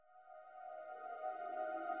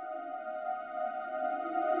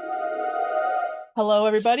Hello,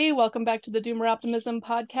 everybody. Welcome back to the Doomer Optimism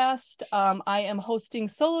podcast. I am hosting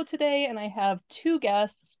solo today, and I have two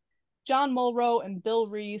guests, John Mulrow and Bill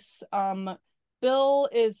Rees. Bill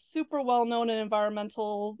is super well known in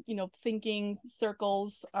environmental, thinking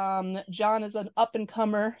circles. John is an up and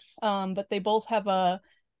comer, but they both have a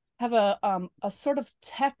sort of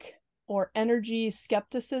tech or energy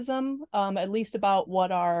skepticism, at least about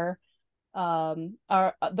what are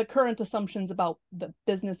the current assumptions about the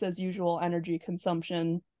business as usual energy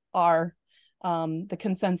consumption are. The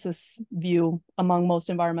consensus view among most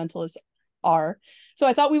environmentalists are. So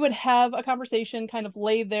I thought we would have a conversation, kind of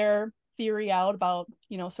lay their theory out about,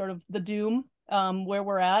 sort of the doom, where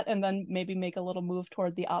we're at, and then maybe make a little move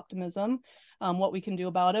toward the optimism, what we can do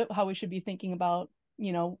about it, how we should be thinking about,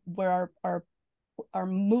 where our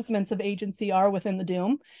movements of agency are within the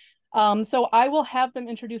doom. So I will have them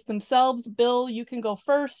introduce themselves. Bill, you can go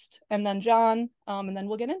first, and then John, and then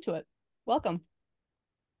we'll get into it. Welcome.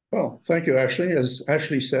 Well, thank you, Ashley. As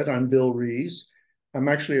Ashley said, I'm Bill Rees. I'm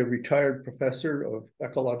actually a retired professor of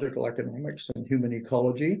ecological economics and human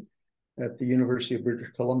ecology at the University of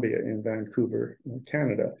British Columbia in Vancouver,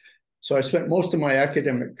 Canada. So I spent most of my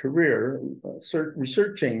academic career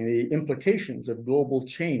researching the implications of global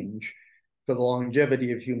change for the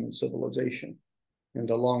longevity of human civilization. And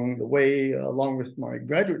along the way, along with my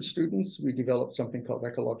graduate students, we developed something called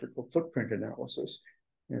ecological footprint analysis.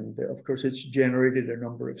 And of course, it's generated a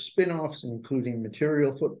number of spin-offs, including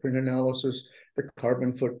material footprint analysis, the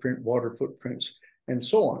carbon footprint, water footprints, and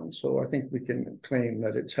so on. So I think we can claim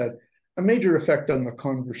that it's had a major effect on the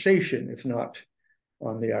conversation, if not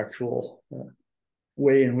on the actual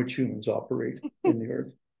way in which humans operate in the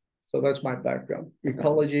Earth. So that's my background,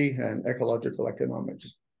 ecology and ecological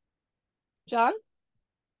economics. John?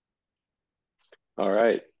 All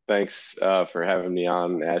right. Thanks for having me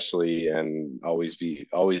on, Ashley, and always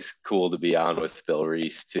cool to be on with Bill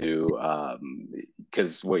Rees too.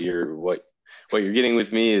 Because what you're getting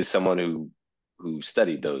with me is someone who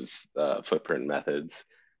studied those footprint methods.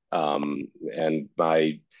 And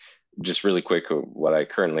my just really quick, what I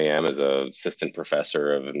currently am is an assistant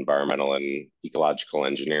professor of environmental and ecological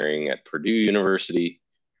engineering at Purdue University,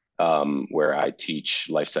 where I teach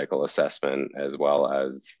life cycle assessment as well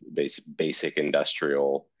as basic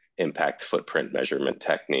industrial impact footprint measurement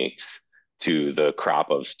techniques to the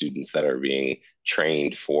crop of students that are being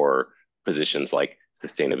trained for positions like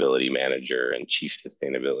sustainability manager and chief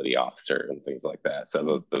sustainability officer and things like that.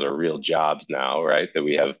 So those are real jobs now, right? That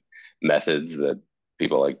we have methods that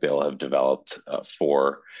people like Bill have developed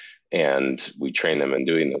for, and we train them in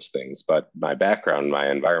doing those things. But my background,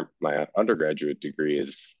 my undergraduate degree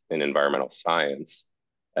is in environmental science,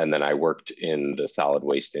 and then I worked in the solid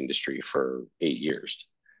waste industry for 8 years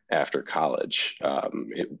after college.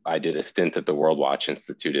 I did a stint at the World Watch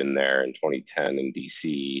Institute in there in 2010 in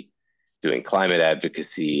DC, doing climate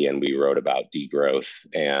advocacy, and we wrote about degrowth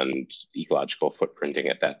and ecological footprinting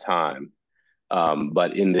at that time.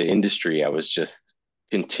 But in the industry, I was just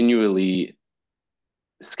continually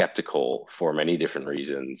skeptical for many different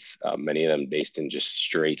reasons, many of them based in just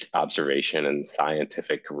straight observation and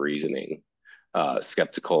scientific reasoning.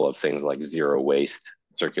 Skeptical of things like zero waste,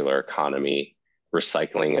 circular economy,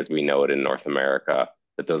 recycling as we know it in North America,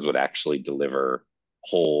 that those would actually deliver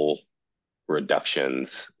whole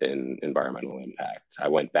reductions in environmental impacts. I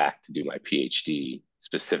went back to do my PhD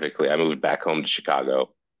specifically. I moved back home to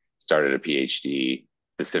Chicago, started a PhD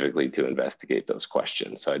specifically to investigate those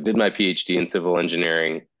questions. So I did my PhD in civil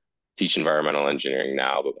engineering, teach environmental engineering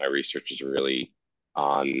now, but my research is really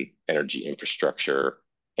on energy infrastructure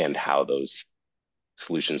and how those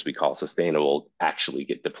solutions we call sustainable actually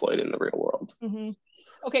get deployed in the real world. Mm-hmm.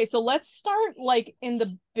 Okay, so let's start like in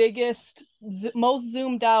the biggest, most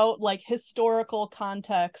zoomed out, like historical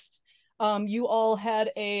context. You all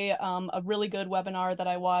had a really good webinar that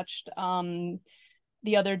I watched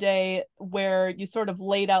the other day where you sort of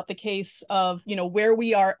laid out the case of, where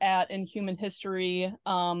we are at in human history,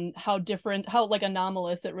 how different, how like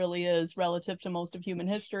anomalous it really is relative to most of human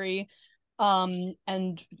history. And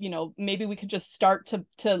maybe we could just start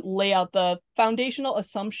to lay out the foundational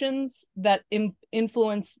assumptions that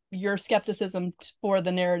influence your skepticism for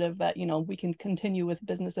the narrative that we can continue with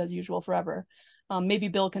business as usual forever. Maybe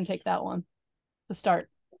Bill can take that one to start.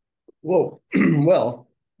 Whoa. Well,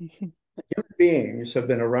 human beings have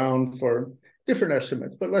been around for different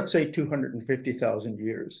estimates, but let's say 250,000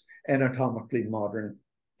 years, anatomically modern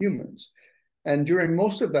humans. And during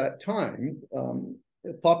most of that time,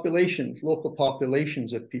 local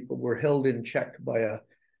populations of people were held in check by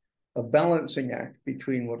a balancing act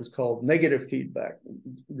between what is called negative feedback,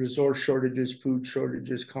 resource shortages, food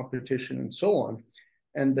shortages, competition, and so on,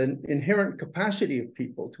 and the inherent capacity of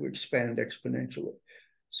people to expand exponentially.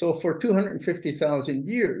 So for 250,000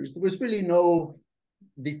 years, there was really no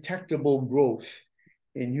detectable growth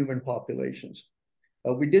in human populations.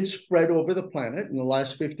 We did spread over the planet. In the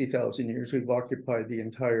last 50,000 years, we've occupied the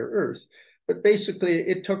entire Earth. But basically,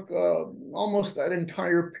 it took almost that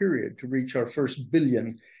entire period to reach our first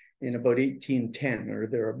billion in about 1810 or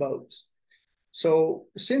thereabouts. So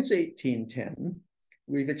since 1810,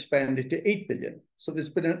 we've expanded to 8 billion. So there's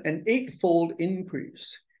been an eightfold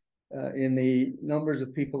increase in the numbers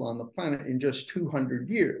of people on the planet in just 200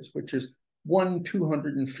 years, which is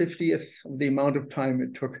 1/250th of the amount of time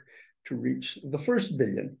it took to reach the first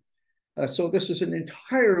billion. So this is an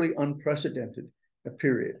entirely unprecedented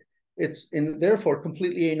period. It's therefore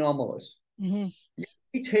completely anomalous. Mm-hmm.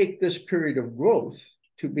 We take this period of growth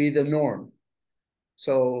to be the norm.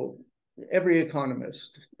 So every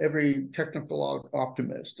economist, every technical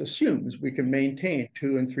optimist assumes we can maintain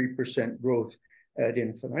 2 and 3% growth ad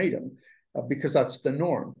infinitum because that's the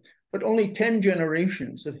norm. But only 10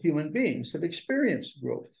 generations of human beings have experienced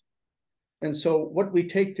growth. And so what we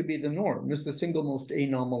take to be the norm is the single most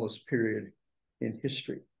anomalous period in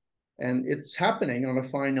history. And it's happening on a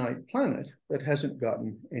finite planet that hasn't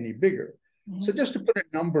gotten any bigger. Mm-hmm. So just to put a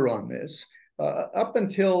number on this, up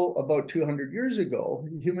until about 200 years ago,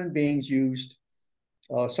 human beings used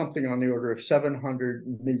something on the order of 700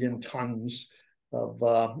 million tons of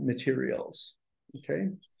materials, okay?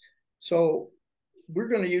 So we're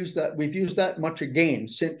going to use that. We've used that much again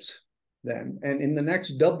since then. And in the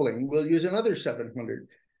next doubling, we'll use another 700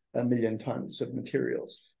 million tons of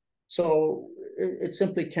materials. So it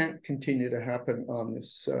simply can't continue to happen on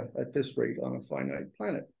this at this rate on a finite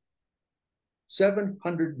planet.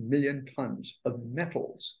 700 million tons of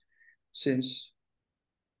metals since,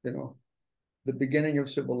 you know, the beginning of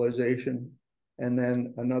civilization, and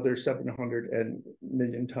then another 700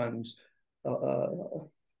 million tons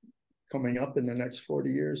coming up in the next 40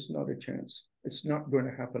 years. Not a chance. It's not going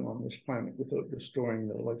to happen on this planet without destroying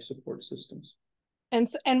the life support systems. And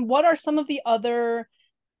what are some of the other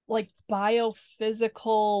like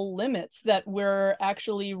biophysical limits that we're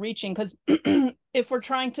actually reaching? Because if we're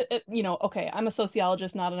trying to, you know, okay, I'm a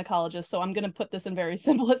sociologist, not an ecologist, so I'm going to put this in very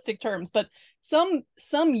simplistic terms, but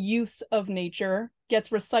some use of nature gets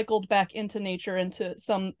recycled back into nature in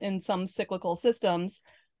some cyclical systems.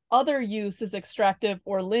 Other use is extractive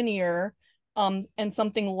or linear, and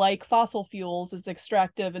something like fossil fuels is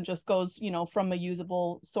extractive and just goes, you know, from a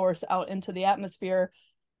usable source out into the atmosphere.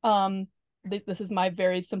 This is my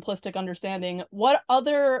very simplistic understanding. What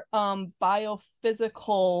other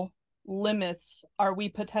biophysical limits are we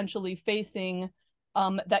potentially facing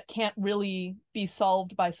that can't really be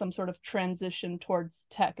solved by some sort of transition towards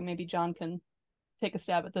tech? And maybe John can take a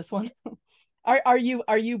stab at this one. Are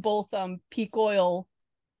you both peak oil,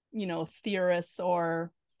 you know, theorists,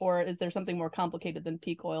 or is there something more complicated than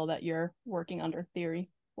peak oil that you're working under theory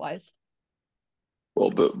wise? Well,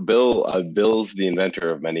 but Bill's the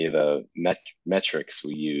inventor of many of the metrics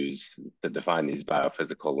we use to define these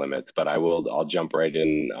biophysical limits. But I'll jump right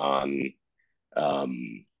in on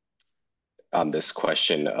this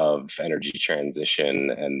question of energy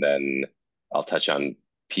transition, and then I'll touch on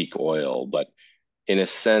peak oil. But in a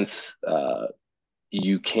sense,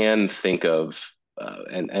 you can think of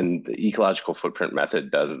and the ecological footprint method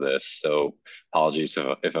does this. So apologies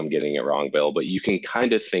if I'm getting it wrong, Bill. But you can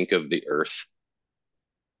kind of think of the Earth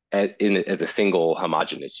as a single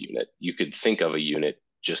homogeneous unit. You could think of a unit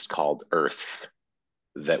just called Earth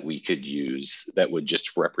that we could use that would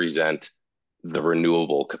just represent the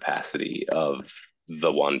renewable capacity of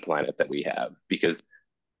the one planet that we have, because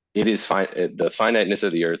it is the finiteness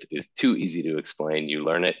of the Earth is too easy to explain. You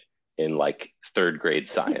learn it in like third grade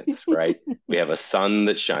science, right? We have a sun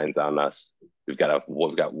that shines on us. We've got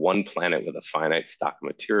one planet with a finite stock of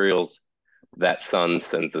materials. That sun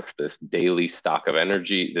sends us this daily stock of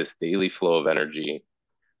energy, this daily flow of energy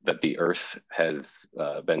that the Earth has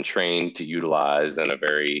been trained to utilize in a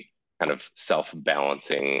very kind of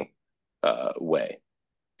self-balancing way.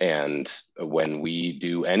 And when we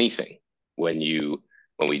do anything, when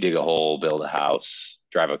we dig a hole, build a house,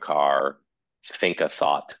 drive a car, think a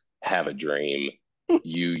thought, have a dream,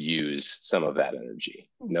 you use some of that energy,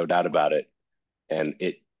 no doubt about it. And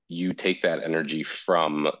you take that energy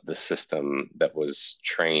from the system that was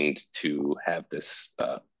trained to have this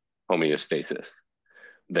homeostasis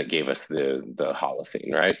that gave us the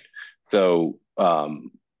Holocene, right? So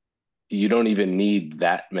you don't even need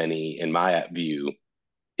that many, in my view,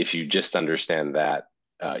 if you just understand that.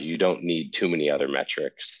 You don't need too many other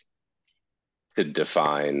metrics to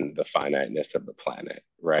define the finiteness of the planet,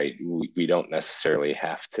 right? We don't necessarily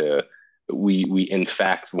have to, we in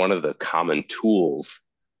fact, one of the common tools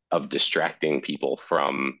of distracting people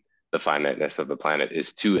from the finiteness of the planet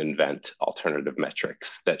is to invent alternative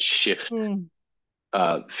metrics that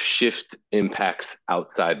Mm. shift impacts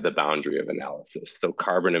outside the boundary of analysis. So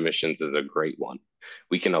carbon emissions is a great one.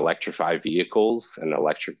 We can electrify vehicles. An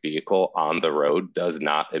electric vehicle on the road does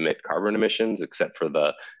not emit carbon emissions except for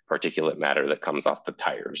the particulate matter that comes off the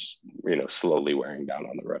tires, slowly wearing down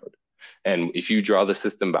on the road. And if you draw the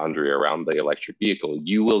system boundary around the electric vehicle,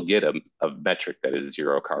 you will get a metric that is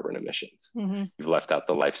zero carbon emissions. Mm-hmm. You've left out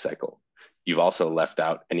the life cycle. You've also left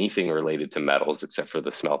out anything related to metals except for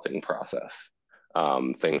the smelting process.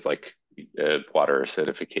 Things like water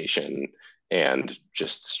acidification and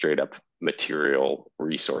just straight up material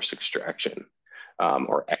resource extraction,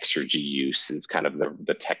 or exergy use is kind of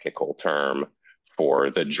the technical term for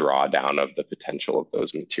the drawdown of the potential of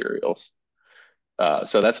those materials.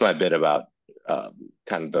 So that's my bit about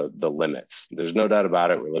kind of the limits. There's no doubt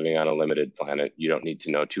about it. We're living on a limited planet. You don't need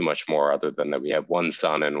to know too much more other than that we have one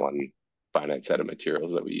sun and one finite set of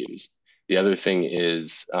materials that we use. The other thing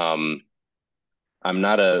is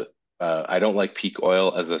I don't like peak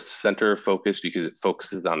oil as a center of focus because it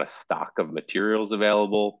focuses on a stock of materials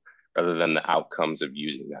available rather than the outcomes of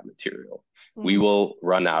using that material. We will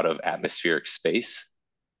run out of atmospheric space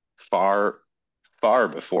far, far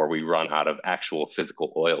before we run out of actual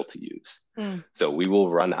physical oil to use. So we will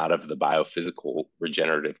run out of the biophysical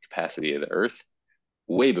regenerative capacity of the earth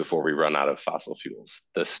way before we run out of fossil fuels.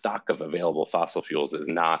 The stock of available fossil fuels is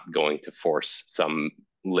not going to force some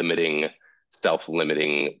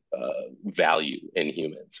self-limiting value in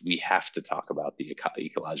humans. We have to talk about the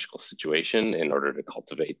ecological situation in order to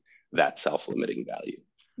cultivate that self-limiting value.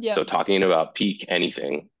 Yeah. So talking about peak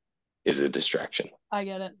anything is a distraction. I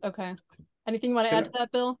get it. Okay. Anything you want to add to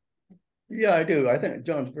that, Bill? Yeah, I do. I think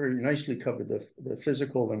John's very nicely covered the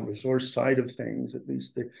physical and resource side of things, at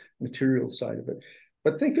least the material side of it.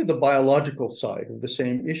 But think of the biological side of the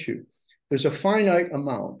same issue. There's a finite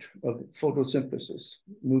amount of photosynthesis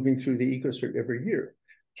moving through the ecosphere every year.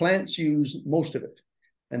 Plants use most of it,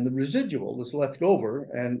 and the residual is left over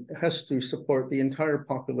and has to support the entire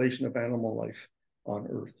population of animal life on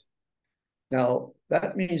Earth. Now,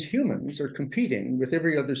 that means humans are competing with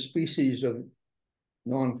every other species of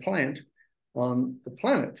non-plant on the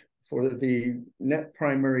planet for the net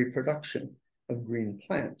primary production of green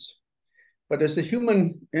plants. But as the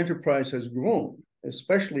human enterprise has grown,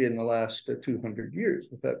 especially in the last 200 years,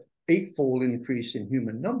 with that eightfold increase in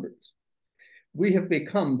human numbers, we have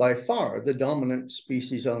become by far the dominant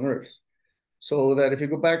species on Earth. So that if you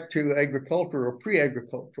go back to agriculture or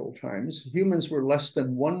pre-agricultural times, humans were less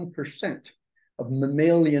than 1% of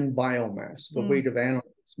mammalian biomass, the weight of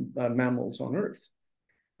animals, mammals on Earth.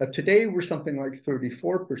 Today, we're something like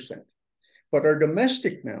 34%. But our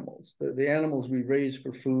domestic mammals, the animals we raise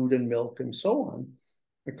for food and milk and so on,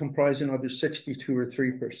 comprise another 62 or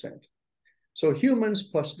 3%. So humans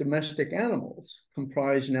plus domestic animals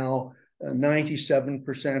comprise now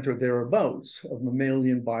 97% or thereabouts of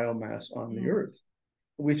mammalian biomass on the Earth.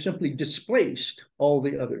 We've simply displaced all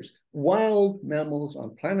the others. Wild mammals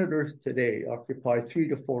on planet Earth today occupy 3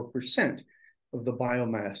 to 4% of the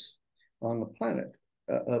biomass on the planet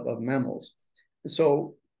of mammals.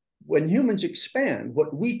 So when humans expand,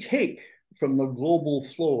 what we take from the global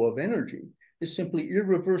flow of energy is simply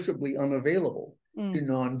irreversibly unavailable to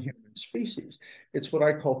non-human species. It's what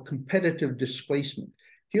I call competitive displacement.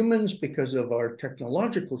 Humans, because of our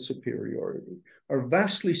technological superiority, are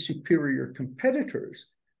vastly superior competitors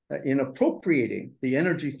in appropriating the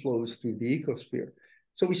energy flows through the ecosphere.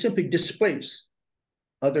 So we simply displace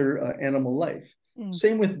other animal life.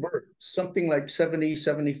 Same with birds. Something like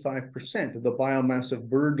 70–75% of the biomass of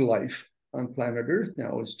bird life on planet Earth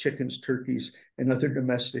now is chickens, turkeys, and other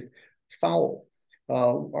domestic fowl.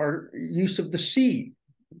 Our use of the sea,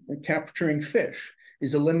 capturing fish,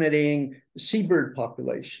 is eliminating seabird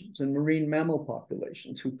populations and marine mammal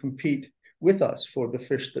populations who compete with us for the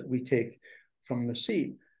fish that we take from the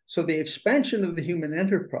sea. So the expansion of the human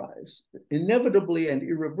enterprise inevitably and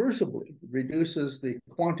irreversibly reduces the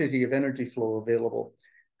quantity of energy flow available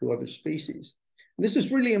to other species. And this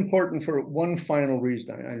is really important for one final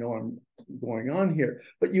reason. I know I'm going on here,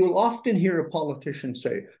 but you will often hear a politician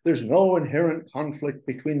say, there's no inherent conflict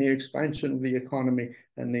between the expansion of the economy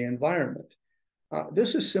and the environment.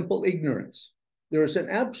 This is simple ignorance. There is an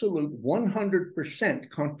absolute 100%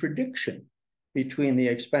 contradiction between the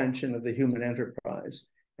expansion of the human enterprise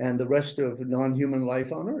and the rest of non-human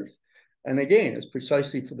life on Earth. And again, it's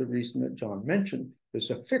precisely for the reason that John mentioned. There's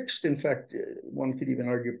a fixed, in fact, one could even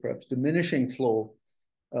argue perhaps diminishing flow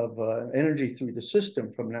of energy through the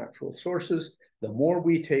system from natural sources. The more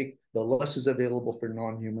we take, the less is available for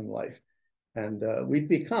non-human life. And we've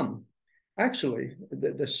become, actually,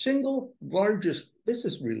 the single largest, this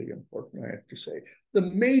is really important, I have to say, the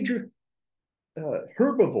major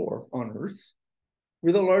herbivore on Earth.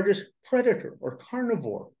 We're the largest predator or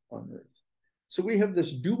carnivore on Earth. So we have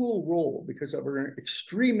this dual role because of our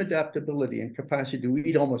extreme adaptability and capacity to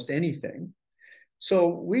eat almost anything. So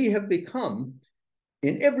we have become,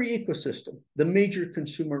 in every ecosystem, the major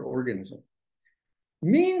consumer organism.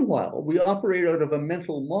 Meanwhile, we operate out of a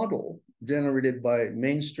mental model generated by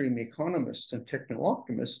mainstream economists and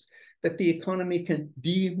techno-optimists that the economy can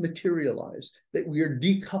dematerialize, that we are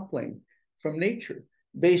decoupling from nature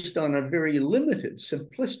based on a very limited,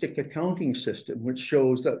 simplistic accounting system, which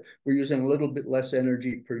shows that we're using a little bit less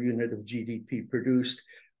energy per unit of GDP produced,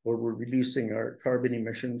 or we're reducing our carbon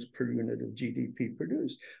emissions per unit of GDP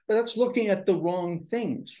produced. But that's looking at the wrong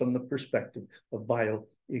things from the perspective of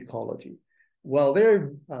bioecology. While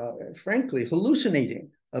they're, frankly, hallucinating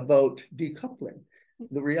about decoupling,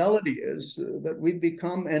 the reality is that we've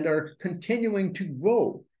become and are continuing to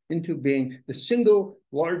grow into being the single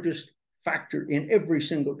largest factor in every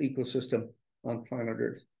single ecosystem on planet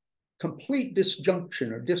Earth. Complete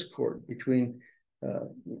disjunction or discord between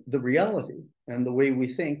the reality and the way we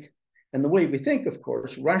think. And the way we think, of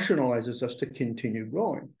course, rationalizes us to continue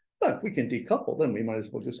growing. But if we can decouple, then we might as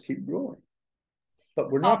well just keep growing. But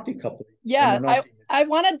we're not decoupling. Yeah, I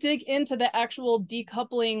want to dig into the actual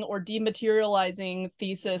decoupling or dematerializing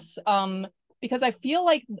thesis, because I feel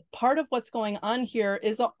like part of what's going on here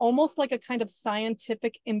is almost like a kind of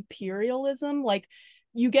scientific imperialism. Like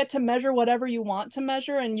you get to measure whatever you want to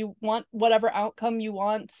measure, and you want whatever outcome you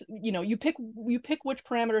want. You know, you pick which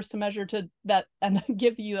parameters to measure to that, and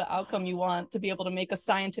give you the outcome you want to be able to make a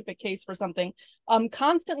scientific case for something.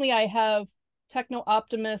 Constantly, I have techno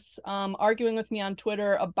optimists arguing with me on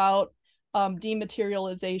Twitter about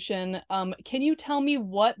dematerialization. Can you tell me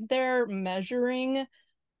what they're measuring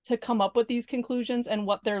to come up with these conclusions and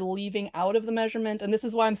what they're leaving out of the measurement? And this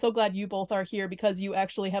is why I'm so glad you both are here, because you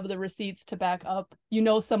actually have the receipts to back up, you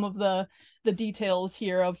know, some of the details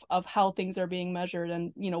here of how things are being measured,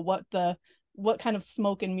 and you know what kind of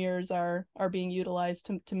smoke and mirrors are being utilized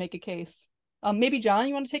to make a case. Maybe John,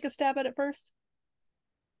 you want to take a stab at it first?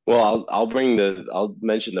 Well, I'll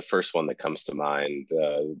mention the first one that comes to mind.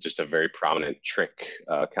 Just a very prominent trick,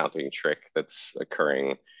 counting trick that's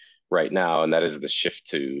occurring right now, and that is the shift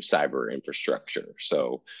to cyber infrastructure.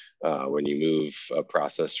 So when you move a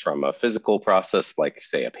process from a physical process, like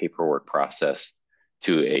say a paperwork process,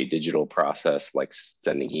 to a digital process, like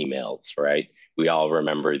sending emails, right? We all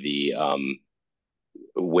remember the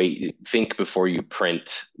think before you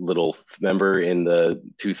print little, remember in the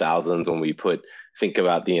 2000s when we put think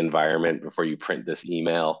about the environment before you print this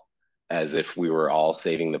email, as if we were all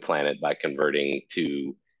saving the planet by converting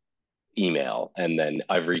to email. And then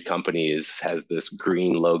every company has this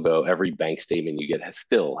green logo. Every bank statement you get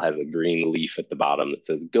still has a green leaf at the bottom that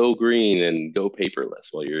says go green and go paperless.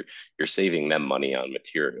 Well, you're saving them money on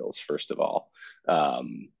materials, first of all.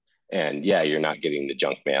 And yeah, you're not getting the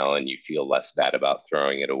junk mail, and you feel less bad about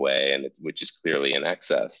throwing it away, and which is clearly in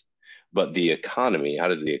excess. But the economy, how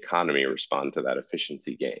does the economy respond to that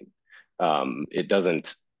efficiency gain? It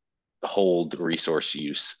doesn't hold resource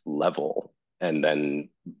use level and then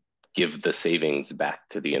give the savings back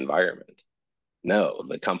to the environment. No,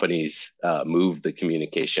 the companies move the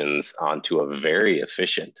communications onto a very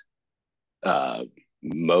efficient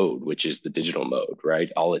mode, which is the digital mode, right?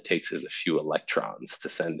 All it takes is a few electrons to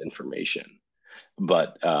send information.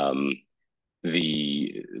 But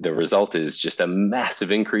the result is just a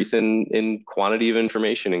massive increase in quantity of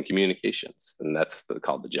information and communications, and that's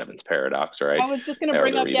called the Jevons paradox, right? I was just going to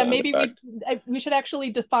bring up, yeah, maybe we should actually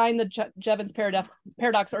define the Jevons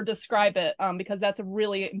paradox or describe it, because that's a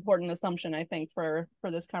really important assumption, I think, for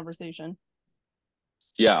this conversation.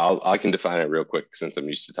 Yeah, I can define it real quick since I'm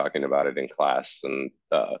used to talking about it in class. And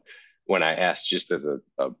when I asked, just as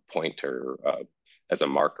a pointer, as a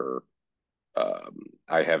marker,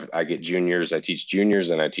 I get juniors, I teach juniors,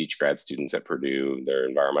 and I teach grad students at Purdue. They're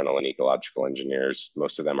environmental and ecological engineers.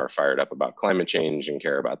 Most of them are fired up about climate change and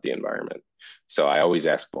care about the environment. So I always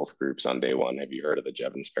ask both groups on day one, have you heard of the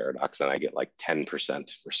Jevons paradox? And I get like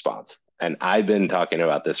 10% response. And I've been talking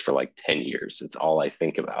about this for like 10 years. It's all I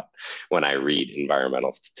think about when I read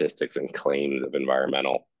environmental statistics and claims of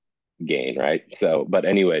environmental gain, right? So, but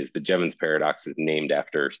anyways, the Jevons paradox is named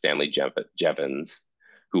after Stanley Jevons,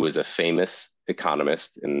 who was a famous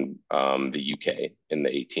economist in the UK in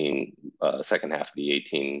the second half of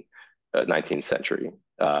the 19th century.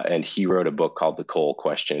 And he wrote a book called The Coal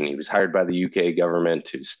Question. He was hired by the UK government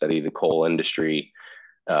to study the coal industry.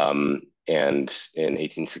 And in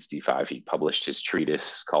 1865, he published his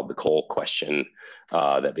treatise called The Coal Question,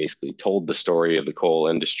 that basically told the story of the coal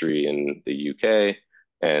industry in the UK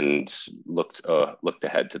and looked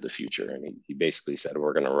ahead to the future. And he basically said,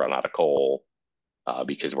 we're going to run out of coal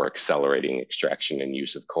because we're accelerating extraction and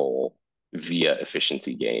use of coal via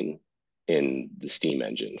efficiency gain in the steam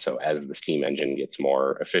engine. So as the steam engine gets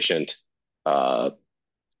more efficient, uh,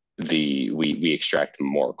 we extract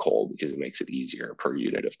more coal because it makes it easier per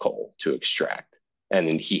unit of coal to extract. And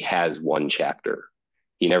then he has one chapter.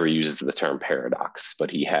 He never uses the term paradox,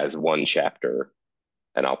 but he has one chapter,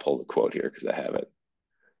 and I'll pull the quote here because I have it,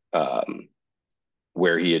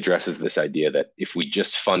 where he addresses this idea that if we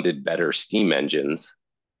just funded better steam engines,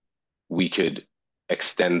 we could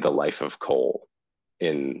extend the life of coal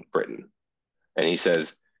in Britain. And he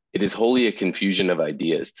says, it is wholly a confusion of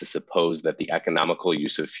ideas to suppose that the economical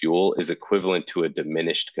use of fuel is equivalent to a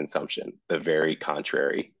diminished consumption. The very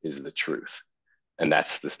contrary is the truth. And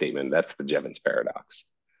that's the statement. That's the Jevons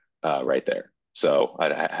paradox right there. So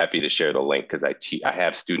I'm happy to share the link because I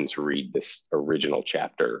have students read this original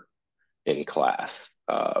chapter in class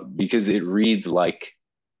because it reads like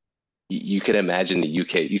you could imagine the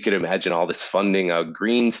UK, you could imagine all this funding of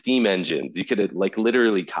green steam engines. You could like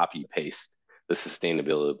literally copy paste the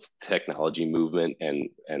sustainability technology movement and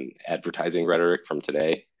advertising rhetoric from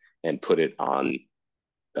today and put it on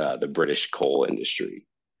the British coal industry.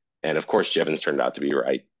 And of course, Jevons turned out to be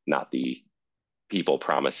right, not the people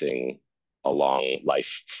promising a long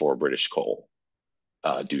life for British coal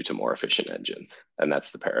due to more efficient engines. And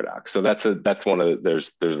that's the paradox. So that's one of the,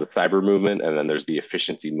 there's the cyber movement, and then there's the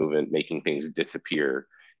efficiency movement, making things disappear,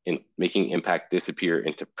 making impact disappear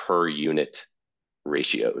into per unit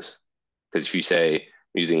ratios. Because if you say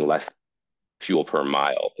using less fuel per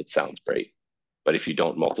mile, it sounds great. But if you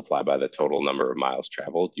don't multiply by the total number of miles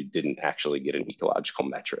traveled, you didn't actually get an ecological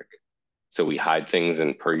metric. So we hide things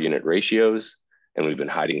in per unit ratios, and we've been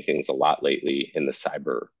hiding things a lot lately in the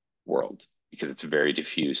cyber world because it's very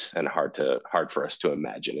diffuse and hard for us to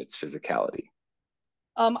imagine its physicality.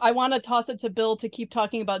 I want to toss it to Bill to keep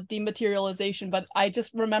talking about dematerialization, but I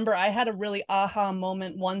just remember I had a really aha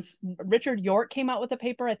moment once Richard York came out with a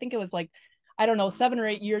paper. I think it was like, I don't know, 7 or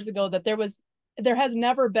 8 years ago, that there has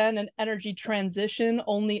never been an energy transition,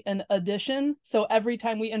 only an addition. So every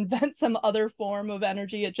time we invent some other form of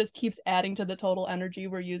energy, it just keeps adding to the total energy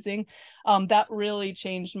we're using. That really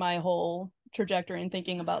changed my whole trajectory in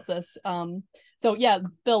thinking about this. So yeah,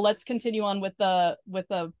 Bill, let's continue on with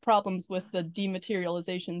the problems with the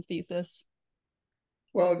dematerialization thesis.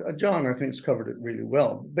 Well, John, I think, has covered it really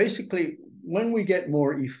well. Basically, when we get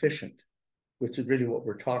more efficient, which is really what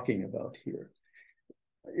we're talking about here,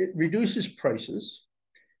 it reduces prices,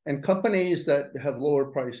 and companies that have lower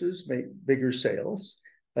prices make bigger sales.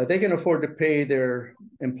 They can afford to pay their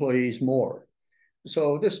employees more.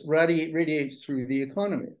 So this radiates through the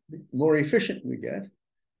economy. The more efficient we get,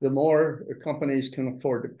 the more companies can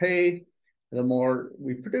afford to pay, the more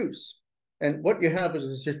we produce. And what you have is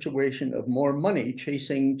a situation of more money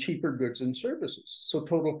chasing cheaper goods and services. So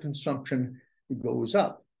total consumption goes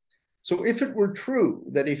up. So if it were true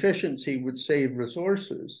that efficiency would save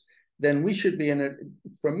resources, then we should be in a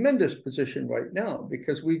tremendous position right now,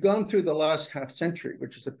 because we've gone through the last half century,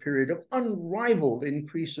 which is a period of unrivaled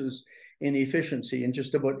increases in efficiency in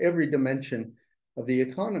just about every dimension of the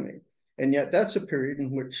economy. And yet that's a period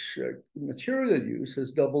in which material use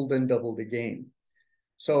has doubled and doubled again.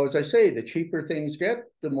 So as I say, the cheaper things get,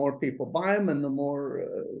 the more people buy them, and the more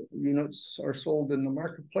units are sold in the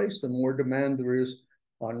marketplace, the more demand there is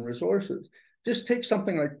on resources. Just take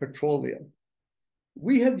something like petroleum.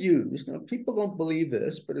 We have used, now people don't believe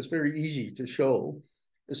this, but it's very easy to show,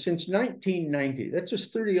 since 1990, that's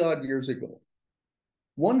just 30 odd years ago,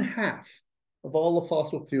 1/2 of all the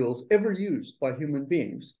fossil fuels ever used by human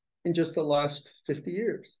beings in just the last 50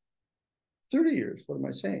 years. 30 years, what am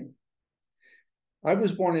I saying? I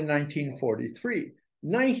was born in 1943.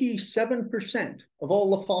 97% of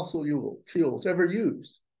all the fossil fuels ever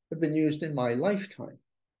used have been used in my lifetime.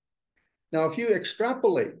 Now, if you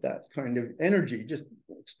extrapolate that kind of energy, just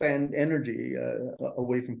expand energy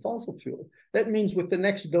away from fossil fuel, that means with the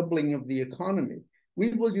next doubling of the economy,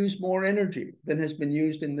 we will use more energy than has been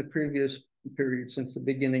used in the previous period since the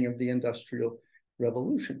beginning of the Industrial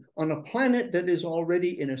Revolution on a planet that is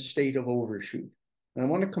already in a state of overshoot. And I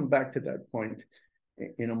want to come back to that point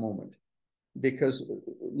in a moment, because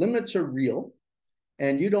limits are real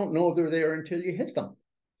and you don't know they're there until you hit them.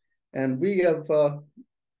 And we have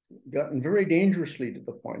gotten very dangerously to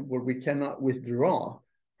the point where we cannot withdraw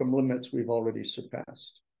from limits we've already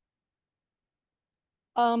surpassed.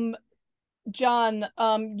 John,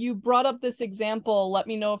 you brought up this example. Let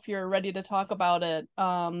me know if you're ready to talk about it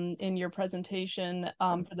in your presentation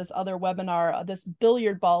for this other webinar, this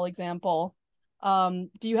billiard ball example. Do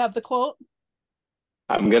you have the quote?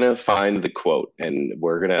 I'm gonna find the quote and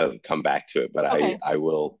we're gonna come back to it, but Okay. I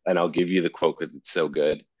will, and I'll give you the quote because it's so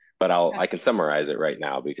good. But I can summarize it right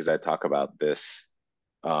now because I talk about this,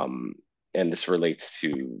 um, and this relates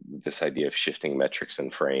to this idea of shifting metrics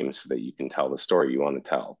and frames so that you can tell the story you want to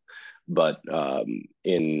tell. But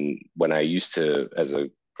in when I used to, as a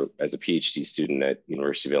PhD student at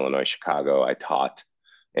University of Illinois Chicago, I taught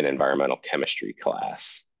an environmental chemistry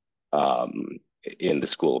class. In the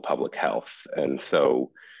School of Public Health. And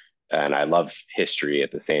I love history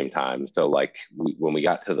at the same time. So like when we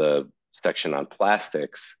got to the section on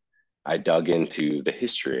plastics, I dug into the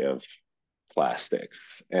history of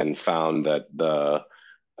plastics and found that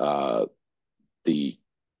uh, the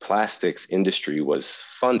plastics industry was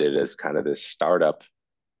funded as kind of this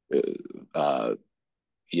uh,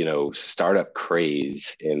 startup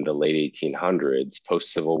craze in the late 1800s,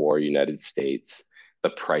 post Civil War United States. The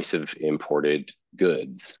price of imported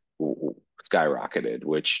goods skyrocketed,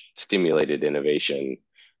 which stimulated innovation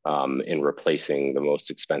in replacing the most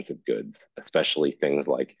expensive goods, especially things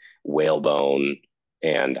like whalebone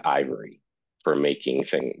and ivory for making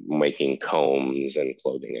combs and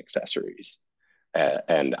clothing accessories.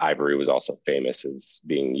 And ivory was also famous as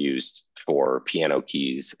being used for piano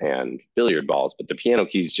keys and billiard balls, but the piano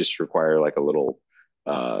keys just require like a little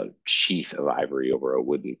sheath of ivory over a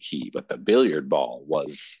wooden key. But the billiard ball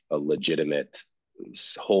was a legitimate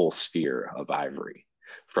whole sphere of ivory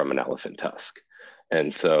from an elephant tusk.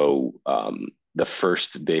 And so the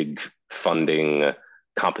first big funding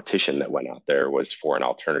competition that went out there was for an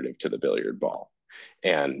alternative to the billiard ball.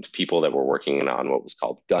 And people that were working on what was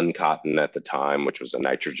called gun cotton at the time, which was a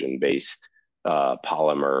nitrogen based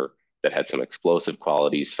polymer that had some explosive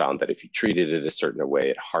qualities, found that if you treated it a certain way,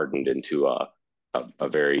 it hardened into a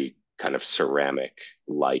very kind of ceramic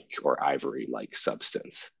like or ivory like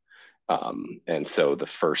substance. And so the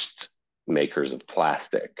first makers of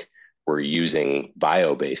plastic were using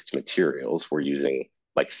bio-based materials. We're using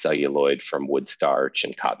like celluloid from wood starch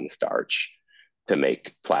and cotton starch to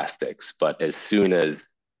make plastics. But as soon as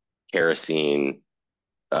kerosene,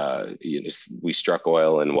 we struck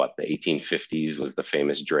oil in what the 1850s was the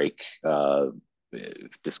famous Drake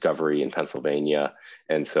discovery in Pennsylvania.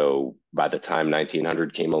 And so by the time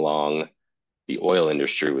 1900 came along, the oil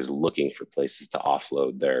industry was looking for places to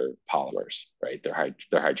offload their polymers, right? Their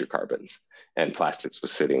hydrocarbons, and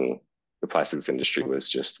the plastics industry was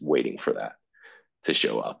just waiting for that to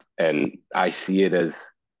show up. And I see it as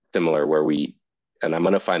similar and I'm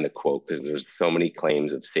going to find the quote because there's so many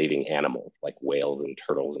claims of saving animals like whales and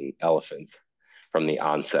turtles and elephants from the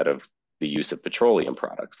onset of the use of petroleum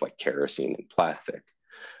products like kerosene and plastic.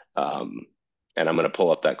 Um, and I'm going to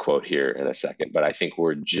pull up that quote here in a second, but I think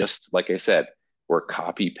we're just, like I said, we're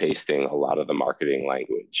copy pasting a lot of the marketing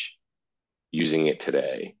language, using it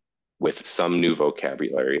today with some new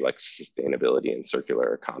vocabulary like sustainability and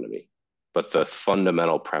circular economy. But the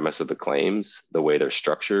fundamental premise of the claims, the way they're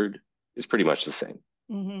structured, is pretty much the same.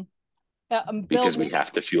 Mm-hmm. Because Bill, we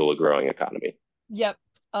have to fuel a growing economy. yep.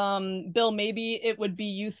 Bill, maybe it would be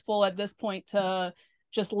useful at this point to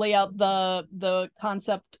just lay out the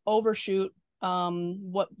concept overshoot.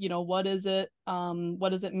 What is it? What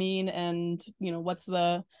does it mean? And what's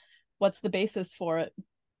the basis for it?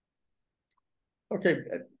 Okay,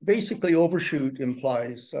 basically overshoot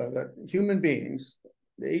implies that human beings,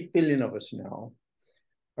 the 8 billion of us now,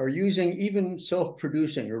 are using even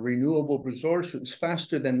self-producing or renewable resources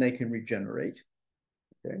faster than they can regenerate.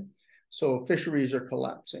 Okay, so fisheries are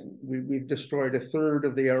collapsing. We've destroyed a third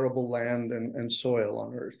of the arable land and soil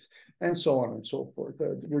on Earth, and so on and so forth.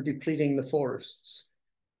 We're depleting the forests,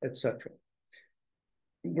 etc.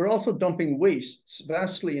 We're also dumping wastes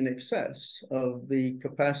vastly in excess of the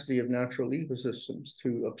capacity of natural ecosystems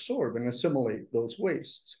to absorb and assimilate those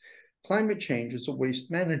wastes. Climate change is a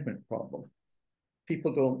waste management problem.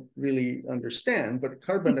 People don't really understand, but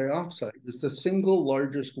carbon dioxide is the single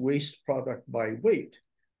largest waste product by weight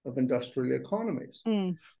of industrial economies.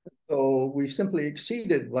 Mm. So we simply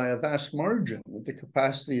exceeded by a vast margin the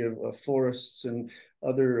capacity of forests and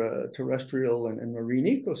other terrestrial and marine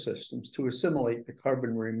ecosystems to assimilate the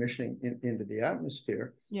carbon we're emitting into the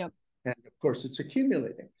atmosphere. Yep. And of course, it's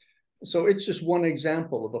accumulating. So it's just one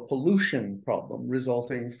example of a pollution problem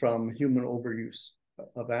resulting from human overuse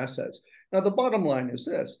of assets. Now, the bottom line is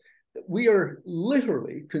this: we are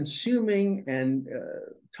literally consuming and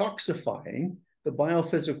toxifying the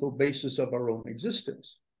biophysical basis of our own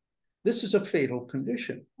existence. This is a fatal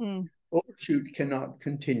condition. Mm. Overshoot cannot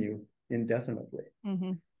continue indefinitely.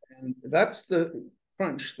 Mm-hmm. And that's the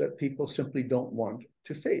crunch that people simply don't want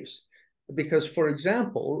to face. Because, for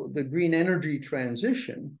example, the green energy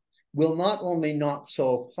transition will not only not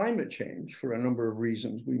solve climate change for a number of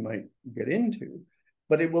reasons we might get into,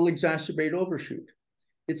 but it will exacerbate overshoot.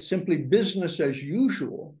 It's simply business as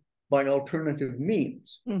usual by alternative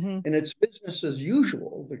means. Mm-hmm. And it's business as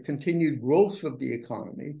usual, the continued growth of the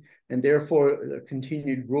economy, and therefore the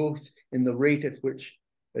continued growth in the rate at which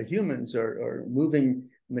humans are moving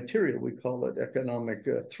material, we call it economic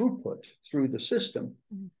throughput through the system.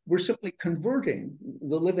 Mm-hmm. We're simply converting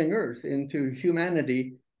the living earth into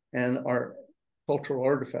humanity and our cultural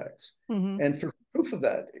artifacts. Mm-hmm. And for proof of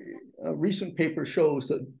that, a recent paper shows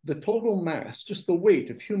that the total mass, just the weight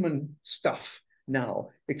of human stuff now,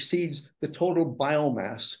 exceeds the total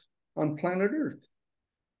biomass on planet Earth.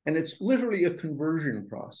 And it's literally a conversion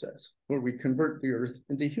process where we convert the Earth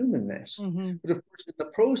into humanness. Mm-hmm. But of course, in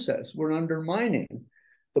the process, we're undermining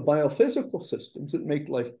the biophysical systems that make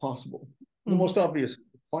life possible. Mm-hmm. The most obvious is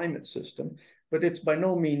the climate system, but it's by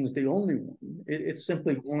no means the only one. It's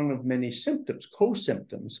simply one of many symptoms,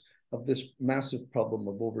 co-symptoms of this massive problem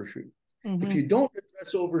of overshoot. Mm-hmm. If you don't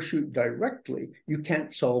address overshoot directly, you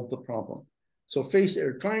can't solve the problem. So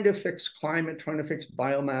trying to fix climate, trying to fix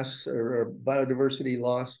biomass or biodiversity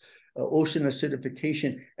loss, ocean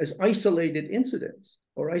acidification as isolated incidents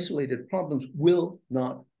or isolated problems will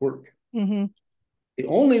not work. Mm-hmm. The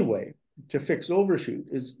only way to fix overshoot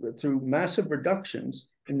is through massive reductions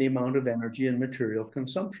in the amount of energy and material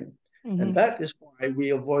consumption. Mm-hmm. And that is why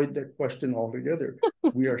we avoid that question altogether.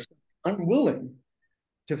 We are unwilling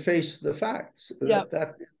to face the facts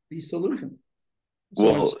that is the solution.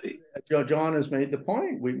 So John has made the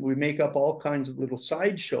point. We make up all kinds of little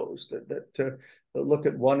sideshows that look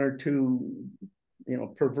at one or two,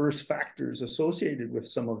 perverse factors associated with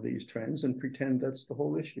some of these trends and pretend that's the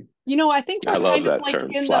whole issue. I think I love that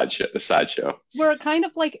term, sideshow. We're kind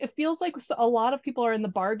of like, it feels like a lot of people are in the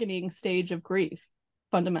bargaining stage of grief,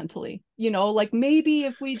 fundamentally. Like maybe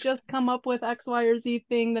if we just come up with X, Y, or Z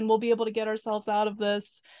thing, then we'll be able to get ourselves out of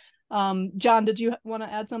this. John, did you want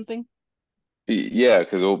to add something? Yeah,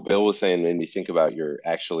 because what Bill was saying made me think about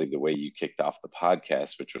the way you kicked off the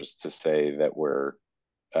podcast, which was to say that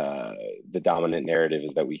the dominant narrative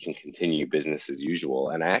is that we can continue business as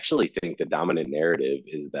usual. And I actually think the dominant narrative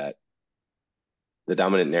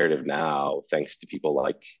now, thanks to people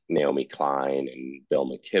like Naomi Klein and Bill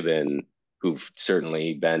McKibben, who've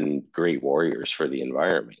certainly been great warriors for the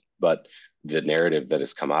environment. But the narrative that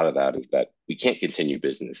has come out of that is that we can't continue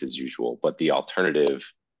business as usual, but the alternative,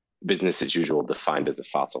 business as usual defined as a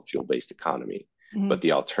fossil fuel-based economy. Mm-hmm. But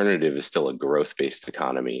the alternative is still a growth-based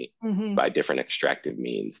economy mm-hmm. by different extractive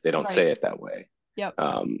means. They don't say it that way. Yep.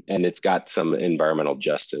 And it's got some environmental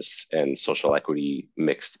justice and social equity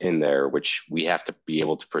mixed in there, which we have to be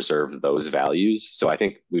able to preserve those values. So I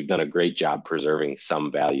think we've done a great job preserving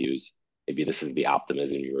some values. Maybe this is the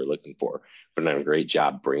optimism you were looking for, but done a great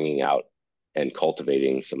job bringing out and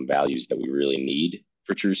cultivating some values that we really need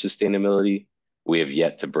for true sustainability. We have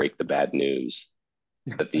yet to break the bad news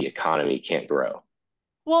that the economy can't grow.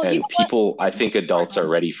 Well, and people, I think adults are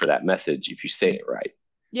ready for that message if you say it right.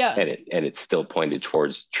 Yeah. And it's still pointed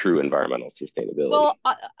towards true environmental sustainability.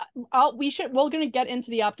 Well, we're going to get into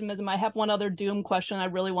the optimism. I have one other doom question I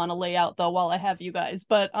really want to lay out though while I have you guys.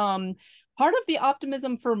 But part of the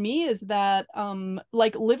optimism for me is that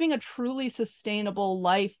like living a truly sustainable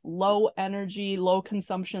life, low energy, low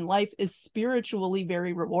consumption life is spiritually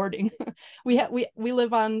very rewarding. we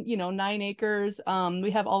live on 9 acres.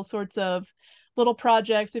 We have all sorts of little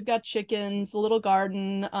projects. We've got chickens, a little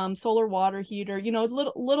garden, solar water heater,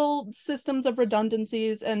 little systems of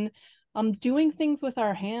redundancies, and doing things with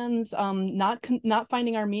our hands, not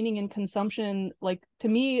finding our meaning in consumption. Like, to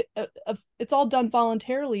me, it's all done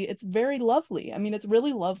voluntarily. It's very lovely. I mean, it's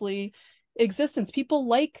really lovely existence. People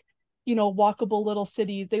like, walkable little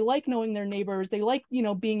cities. They like knowing their neighbors. They like,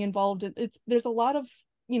 being involved in there's a lot of,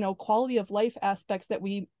 quality of life aspects that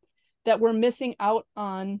we're missing out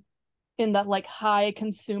on in that like high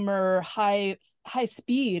consumer, high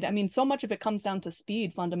speed. I mean, so much of it comes down to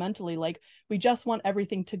speed fundamentally. Like, we just want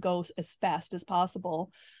everything to go as fast as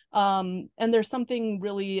possible. And there's something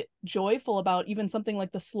really joyful about even something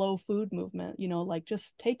like the slow food movement, like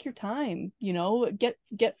just take your time,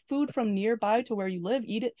 get food from nearby to where you live,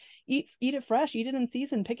 eat it fresh, eat it in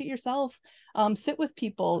season, pick it yourself, sit with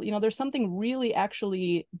people. There's something really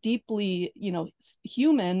actually deeply,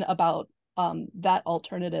 human about that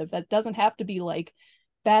alternative that doesn't have to be like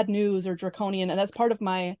bad news or draconian. And that's part of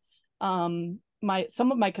my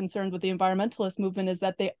some of my concerns with the environmentalist movement, is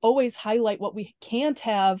that they always highlight what we can't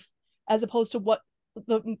have as opposed to what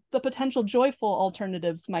the potential joyful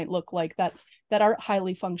alternatives might look like that are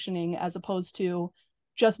highly functioning, as opposed to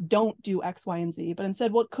just don't do X, Y, and Z, but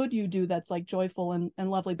instead, what could you do that's like joyful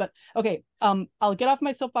and lovely? But okay, I'll get off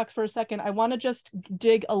my soapbox for a second. I want to just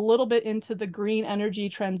dig a little bit into the green energy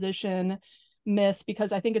transition myth,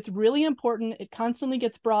 because I think it's really important. It constantly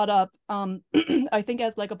gets brought up, I think,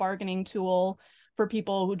 as like a bargaining tool for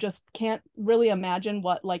people who just can't really imagine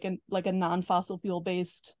what like a non-fossil fuel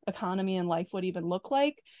based economy and life would even look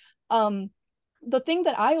like. The thing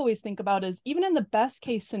that I always think about is, even in the best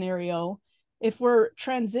case scenario, if we're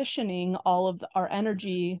transitioning all of our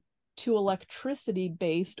energy to electricity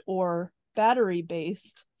based or battery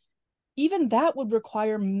based, even that would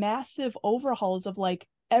require massive overhauls of like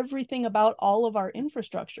everything about all of our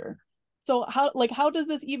infrastructure. So how does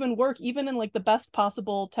this even work, even in like the best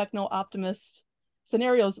possible techno optimist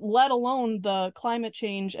scenarios, let alone the climate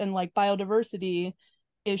change and like biodiversity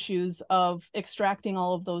issues of extracting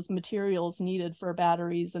all of those materials needed for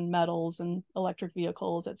batteries and metals and electric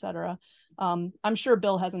vehicles, et cetera. I'm sure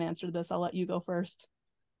Bill has an answer to this. I'll let you go first.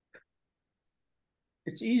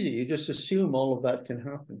 It's easy. You just assume all of that can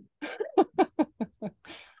happen.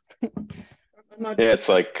 Yeah, it's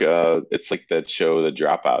like that show, The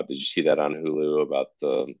Dropout. Did you see that on Hulu about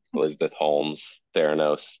the Elizabeth Holmes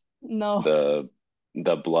Theranos? No.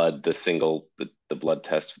 The blood, the blood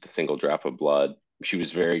test with the single drop of blood. She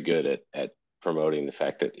was very good at promoting the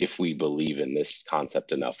fact that if we believe in this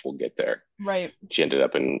concept enough, we'll get there. Right. She ended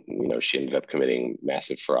up committing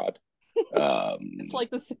massive fraud. It's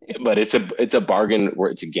like the same. But it's a bargain,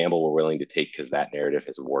 where it's a gamble we're willing to take, because that narrative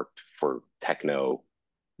has worked for techno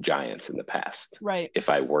giants in the past. Right. If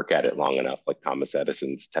I work at it long enough, like Thomas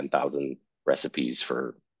Edison's 10,000 recipes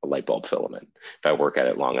for a light bulb filament, if I work at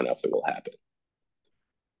it long enough, it will happen.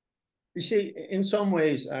 You see, in some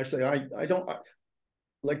ways, Ashley, I don't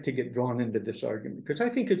like to get drawn into this argument because I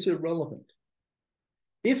think it's irrelevant.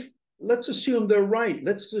 Let's assume they're right.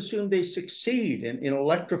 Let's assume they succeed in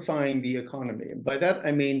electrifying the economy. And by that,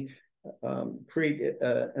 I mean create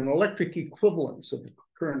an electric equivalence of the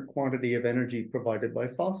current quantity of energy provided by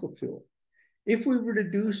fossil fuel. If we were to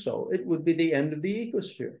do so, it would be the end of the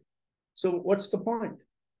ecosphere. So what's the point?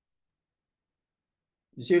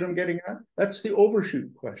 You see what I'm getting at? That's the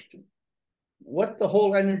overshoot question. What the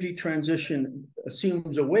whole energy transition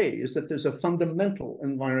assumes away is that there's a fundamental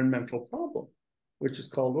environmental problem, which is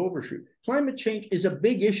called overshoot. Climate change is a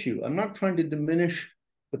big issue. I'm not trying to diminish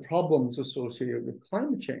the problems associated with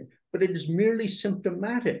climate change, but it is merely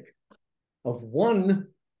symptomatic of one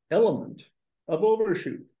element of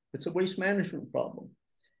overshoot. It's a waste management problem,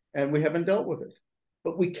 and we haven't dealt with it.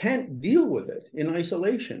 But we can't deal with it in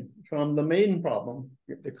isolation from the main problem.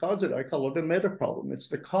 The cause of it, I call it a meta problem. It's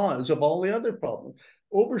the cause of all the other problems.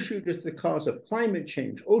 Overshoot is the cause of climate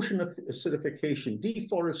change, ocean acidification,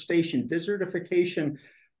 deforestation, desertification,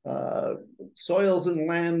 soils and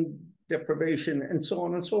land deprivation, and so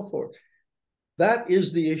on and so forth. That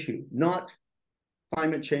is the issue, not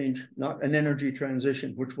climate change, not an energy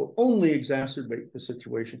transition, which will only exacerbate the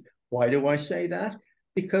situation. Why do I say that?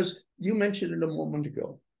 Because you mentioned it a moment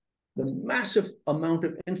ago. The massive amount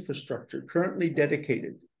of infrastructure currently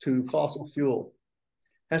dedicated to fossil fuel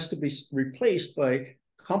has to be replaced by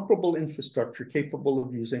comparable infrastructure capable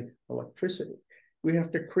of using electricity. We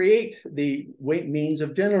have to create the means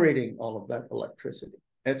of generating all of that electricity,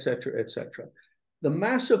 et cetera, et cetera. The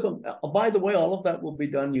massive, by the way, all of that will be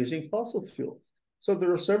done using fossil fuels. So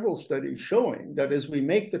there are several studies showing that as we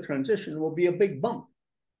make the transition, there will be a big bump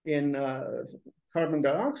in carbon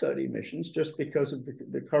dioxide emissions just because of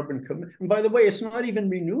the carbon commitment. And by the way, it's not even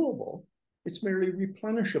renewable. It's merely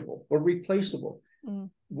replenishable or replaceable.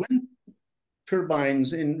 Wind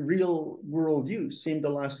turbines in real world use seem to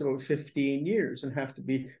last about 15 years and have to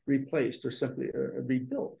be replaced or simply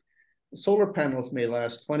rebuilt. Solar panels may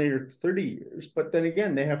last 20 or 30 years, but then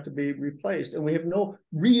again, they have to be replaced. And we have no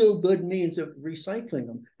real good means of recycling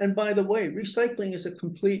them. And by the way, recycling is a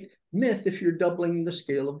complete myth if you're doubling the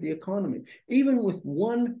scale of the economy. Even with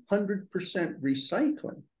 100%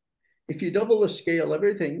 recycling, if you double the scale of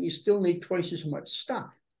everything, you still need twice as much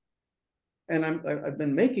stuff. And I've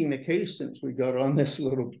been making the case since we got on this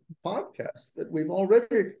little podcast that we've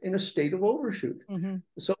already in a state of overshoot.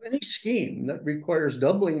 So any scheme that requires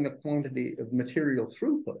doubling the quantity of material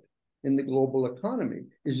throughput in the global economy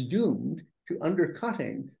is doomed to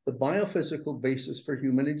undercutting the biophysical basis for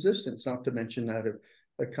human existence, not to mention that of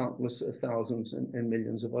countless thousands and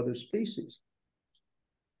millions of other species.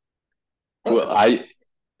 Well,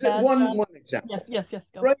 one example.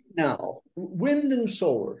 Yes. Go. Right now, wind and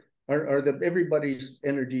solar are everybody's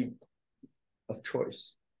energy of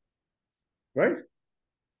choice, right?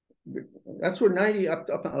 That's where 90 up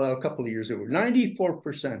a couple of years ago,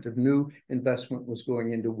 94% of new investment was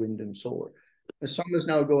going into wind and solar. Some is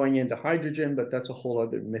now going into hydrogen, but that's a whole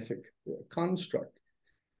other mythic construct.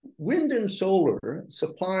 Wind and solar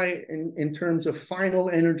supply, in terms of final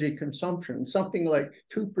energy consumption, something like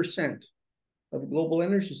 2% of global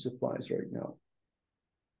energy supplies right now.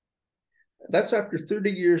 That's after 30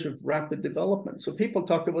 years of rapid development. So people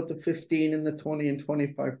talk about the 15 and the 20 and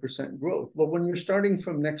 25% growth. Well, when you're starting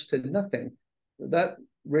from next to nothing, that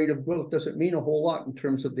rate of growth doesn't mean a whole lot in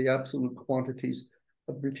terms of the absolute quantities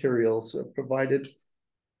of materials provided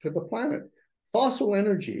to the planet. Fossil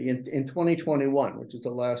energy in 2021, which is the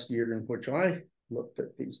last year in which I looked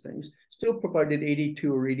at these things, still provided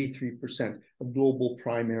 82 or 83% of global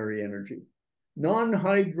primary energy.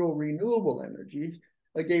 Non-hydro renewable energy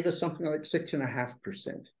gave us something like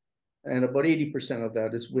 6.5%. And about 80% of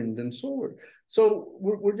that is wind and solar. So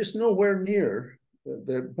we're just nowhere near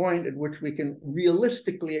the point at which we can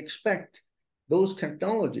realistically expect those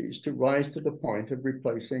technologies to rise to the point of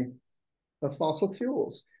replacing fossil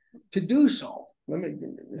fuels. To do so,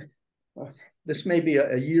 this may be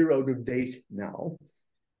a year out of date now,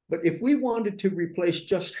 but if we wanted to replace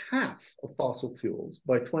just half of fossil fuels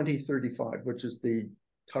by 2035, which is the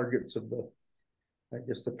targets of the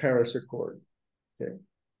Paris Accord, okay,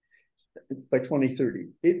 by 2030,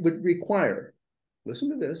 it would require, listen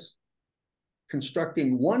to this,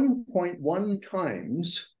 constructing 1.1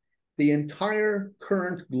 times the entire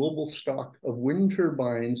current global stock of wind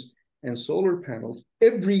turbines and solar panels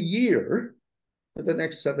every year for the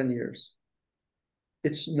next 7 years.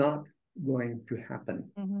 It's not going to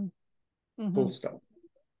happen. Full stop.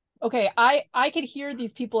 Okay, I could hear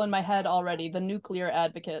these people in my head already, the nuclear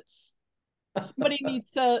advocates. Somebody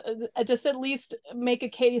needs to just at least make a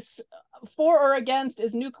case for or against.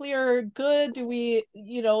 Is nuclear good? Do we,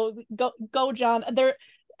 go John?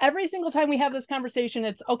 Every single time we have this conversation,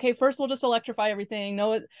 it's okay, first we'll just electrify everything.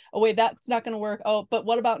 No, oh wait, that's not going to work. Oh, but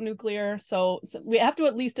what about nuclear? So we have to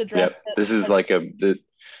at least address it. This is like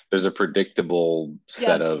there's a predictable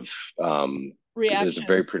set of reactions. There's a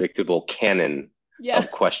very predictable canon of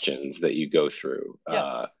questions that you go through.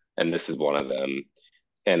 And this is one of them.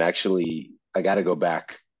 And actually, I got to go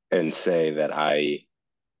back and say that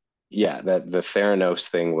that the Theranos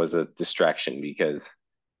thing was a distraction, because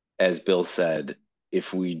as Bill said,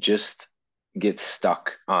 if we just get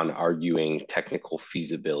stuck on arguing technical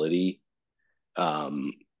feasibility,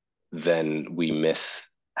 then we miss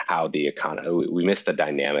we miss the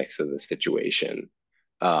dynamics of the situation.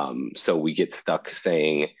 So we get stuck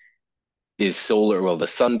saying, is solar, well, the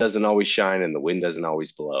sun doesn't always shine and the wind doesn't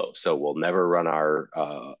always blow, so we'll never run our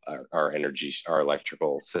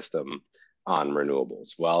electrical system on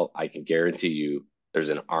renewables. Well, I can guarantee you there's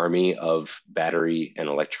an army of battery and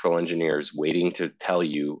electrical engineers waiting to tell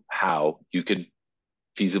you how you could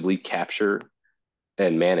feasibly capture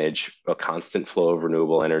and manage a constant flow of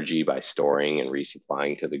renewable energy by storing and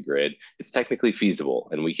resupplying to the grid. It's technically feasible,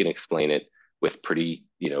 and we can explain it with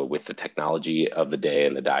with the technology of the day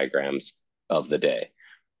and the diagrams of the day.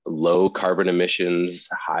 Low carbon emissions,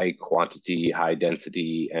 high quantity, high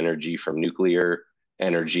density energy from nuclear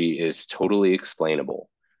energy is totally explainable,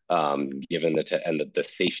 given the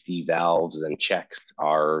safety valves and checks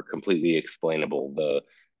are completely explainable.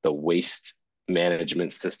 The waste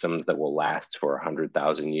management systems that will last for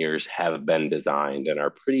 100,000 years have been designed and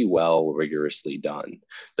are pretty well rigorously done.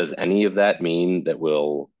 Does any of that mean that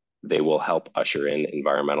they will help usher in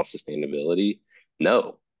environmental sustainability?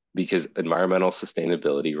 No, because environmental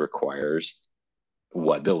sustainability requires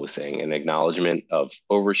what Bill was saying, an acknowledgement of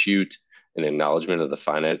overshoot, an acknowledgement of the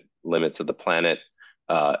finite limits of the planet,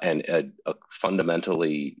 and a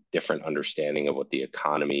fundamentally different understanding of what the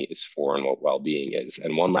economy is for and what well-being is.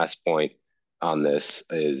 And one last point on this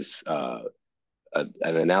is an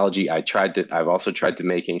analogy I've also tried to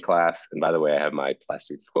make in class. And by the way, I have my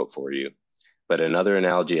plastics quote for you. But another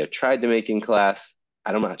analogy I tried to make in class,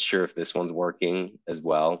 I'm not sure if this one's working as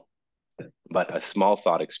well, but a small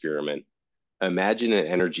thought experiment. Imagine an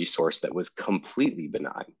energy source that was completely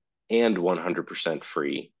benign and 100%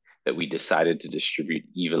 free that we decided to distribute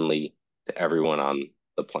evenly to everyone on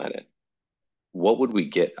the planet. What would we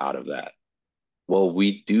get out of that? Well,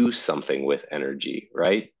 we do something with energy,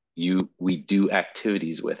 right? We do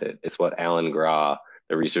activities with it. It's what the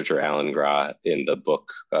researcher Alan Gra in the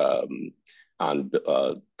book on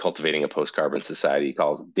cultivating a post-carbon society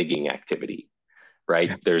calls digging activity,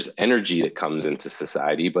 right? There's energy that comes into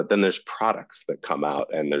society, but then there's products that come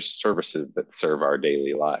out and there's services that serve our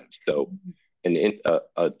daily lives. So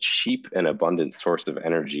a cheap and abundant source of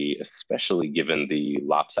energy, especially given the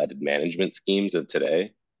lopsided management schemes of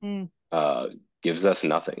today, gives us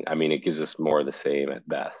nothing. I mean, it gives us more of the same at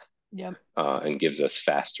best, Yep. and gives us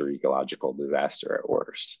faster ecological disaster at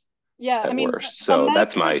worst. Yeah, I At mean, worst. a So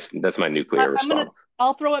metaphor. that's my nuclear response.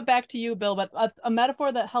 I'll throw it back to you, Bill. But a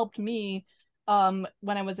metaphor that helped me,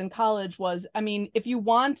 when I was in college was, I mean, if you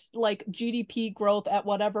want like GDP growth at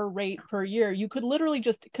whatever rate per year, you could literally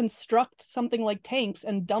just construct something like tanks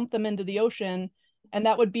and dump them into the ocean, and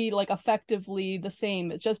that would be like effectively the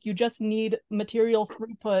same. It's just you just need material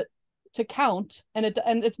throughput to count, and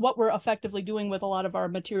it's what we're effectively doing with a lot of our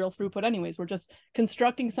material throughput anyways. We're just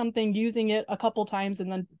constructing something, using it a couple times,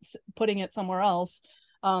 and then putting it somewhere else.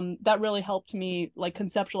 That really helped me like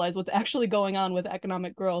conceptualize what's actually going on with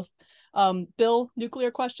economic growth. Bill,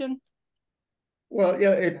 nuclear question? Well,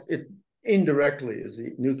 yeah, it indirectly is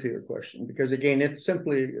the nuclear question, because again, it's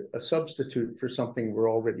simply a substitute for something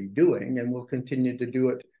we're already doing, and we'll continue to do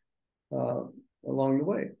it along the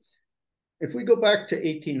way. If we go back to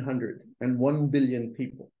 1800 and 1 billion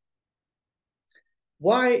people,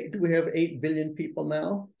 why do we have 8 billion people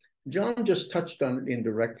now? John just touched on it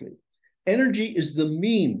indirectly. Energy is the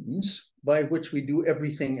means by which we do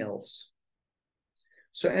everything else.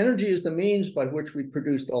 So energy is the means by which we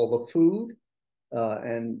produced all the food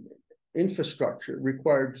and infrastructure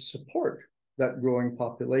required to support that growing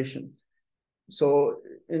population. So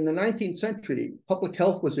in the 19th century, public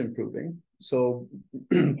health was improving. So,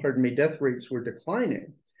 pardon me, death rates were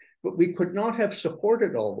declining, but we could not have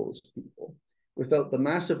supported all those people without the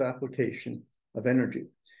massive application of energy.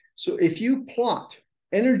 So if you plot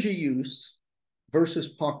energy use versus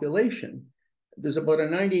population, there's about a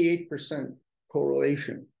 98%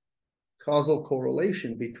 correlation, causal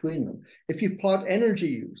correlation between them. If you plot energy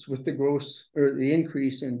use with the gross or the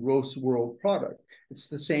increase in gross world product, it's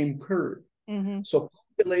the same curve. Mm-hmm. So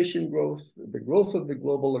population growth, the growth of the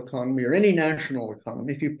global economy or any national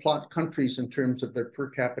economy, if you plot countries in terms of their per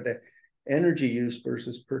capita energy use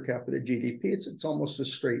versus per capita GDP, it's almost a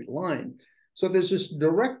straight line. So there's this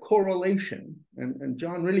direct correlation, and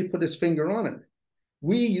John really put his finger on it.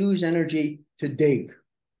 We use energy to dig.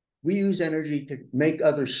 We use energy to make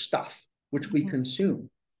other stuff, which we consume.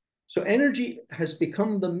 So energy has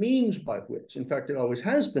become the means by which, in fact, it always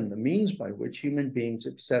has been the means by which human beings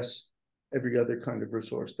access every other kind of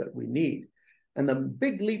resource that we need. And the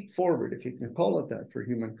big leap forward, if you can call it that, for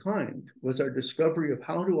humankind was our discovery of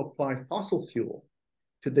how to apply fossil fuel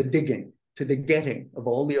to the digging, to the getting of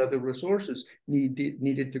all the other resources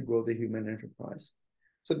needed to grow the human enterprise.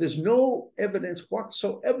 So there's no evidence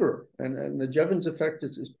whatsoever, and the Jevons effect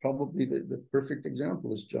is probably the perfect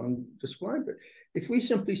example, as John described it. If we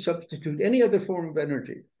simply substitute any other form of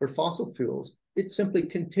energy for fossil fuels, it simply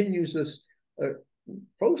continues this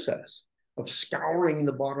process of scouring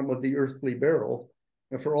the bottom of the earthly barrel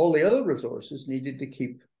for all the other resources needed to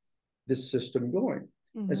keep this system going.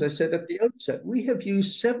 Mm-hmm. As I said at the outset, we have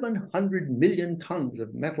used 700 million tons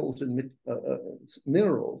of metals and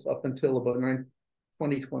minerals up until about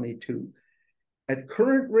 2022. At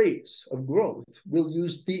current rates of growth, we'll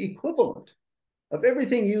use the equivalent of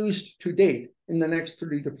everything used to date in the next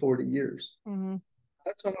 30 to 40 years. Mm-hmm.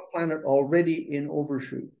 That's on a planet already in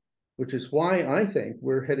overshoot, which is why I think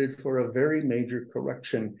we're headed for a very major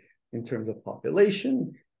correction in terms of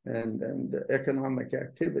population and economic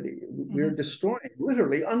activity. Mm-hmm. We're destroying,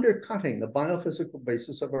 literally undercutting the biophysical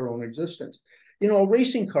basis of our own existence. You know, a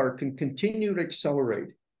racing car can continue to accelerate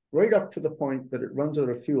right up to the point that it runs out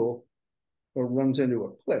of fuel or runs into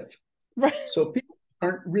a cliff. Right. So people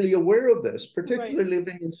aren't really aware of this, particularly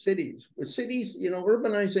living in cities. With cities, you know,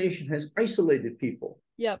 urbanization has isolated people,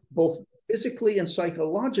 both physically and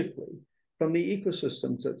psychologically, from the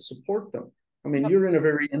ecosystems that support them. I mean, you're in a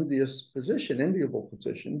very enviable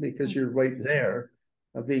position, because you're right there,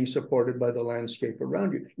 being supported by the landscape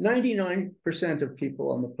around you. 99% of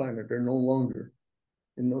people on the planet are no longer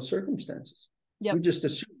in those circumstances. We just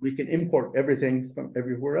assume we can import everything from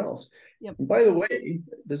everywhere else. And by the way,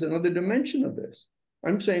 there's another dimension of this.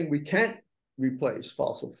 I'm saying we can't replace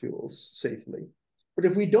fossil fuels safely. But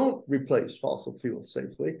if we don't replace fossil fuels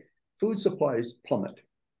safely, food supplies plummet.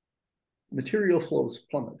 Material flows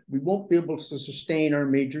plummet. We won't be able to sustain our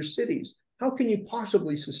major cities. How can you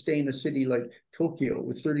possibly sustain a city like Tokyo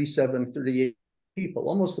with 37, 38 people,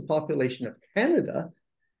 almost the population of Canada,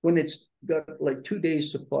 when it's got like 2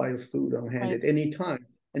 days supply of food on hand at any time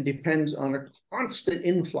and depends on a constant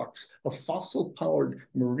influx of fossil-powered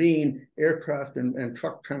marine, aircraft, and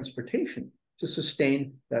truck transportation to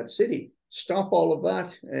sustain that city? Stop all of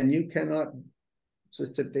that, and you cannot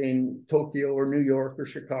sustain Tokyo or New York or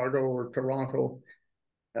Chicago or Toronto.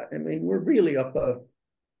 I mean, we're really up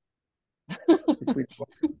between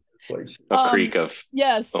place. A creek of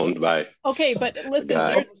Yes. owned by Okay, but a listen,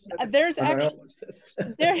 guy. there's And I actually almost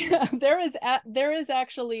there is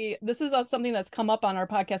actually, this is something that's come up on our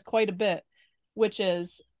podcast quite a bit, which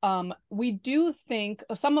is we do think,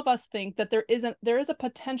 some of us think that there is a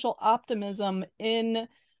potential optimism in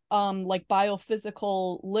like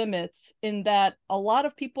biophysical limits, in that a lot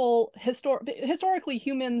of people historically,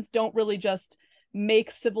 humans don't really just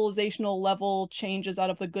make civilizational level changes out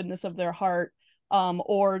of the goodness of their heart,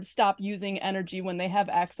 or stop using energy when they have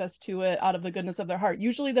access to it out of the goodness of their heart.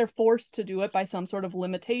 Usually they're forced to do it by some sort of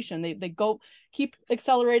limitation. They keep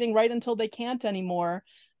accelerating right until they can't anymore.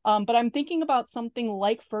 But I'm thinking about something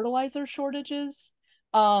like fertilizer shortages,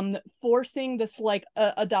 forcing this like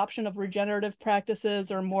adoption of regenerative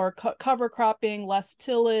practices, or more cover cropping, less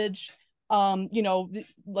tillage,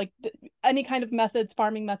 like any kind of methods,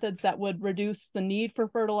 farming methods that would reduce the need for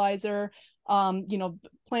fertilizer,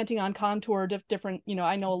 planting on contour, different,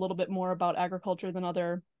 I know a little bit more about agriculture than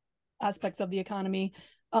other aspects of the economy.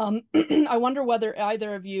 I wonder whether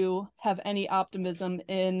either of you have any optimism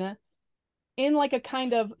in like a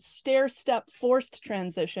kind of stair step forced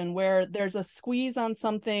transition, where there's a squeeze on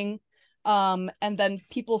something, and then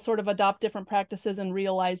people sort of adopt different practices and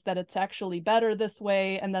realize that it's actually better this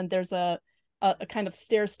way, and then there's a kind of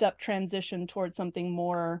stair step transition towards something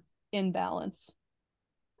more in balance.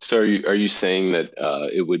 So are you saying that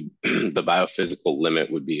it would the biophysical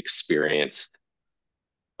limit would be experienced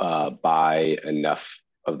by enough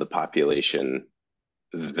of the population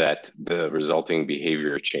that the resulting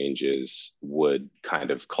behavior changes would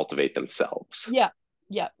kind of cultivate themselves? Yeah,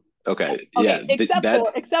 yeah. Okay, Okay, yeah,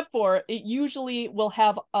 except for it usually will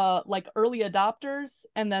have like early adopters,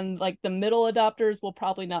 and then like the middle adopters will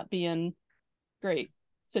probably not be in great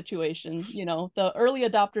situation. The early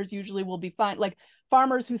adopters usually will be fine. Like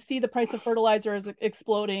farmers who see the price of fertilizer is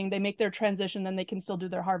exploding, they make their transition, then they can still do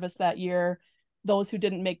their harvest that year. Those who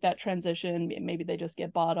didn't make that transition, maybe they just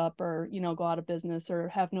get bought up, or go out of business, or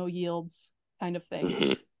have no yields, kind of thing.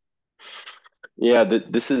 mhm. Yeah,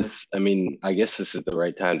 this is, I mean, I guess this is the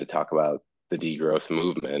right time to talk about the degrowth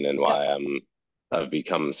movement and Yep. why I've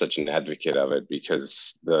become such an advocate of it,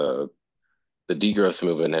 because the degrowth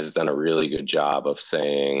movement has done a really good job of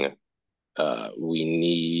saying we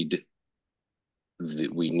need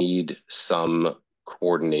some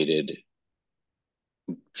coordinated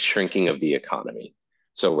shrinking of the economy.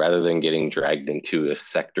 So rather than getting dragged into a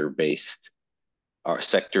sector-based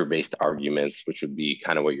arguments, which would be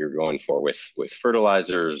kind of what you're going for with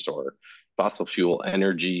fertilizers or fossil fuel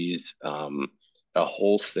energies, a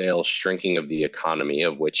wholesale shrinking of the economy,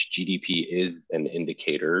 of which GDP is an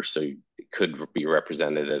indicator. So it could be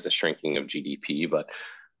represented as a shrinking of GDP, but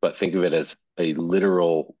think of it as a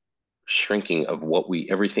literal shrinking of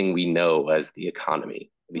everything we know as the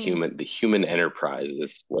economy. The human enterprise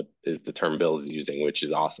is what is the term Bill is using, which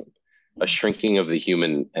is awesome. A shrinking of the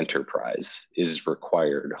human enterprise is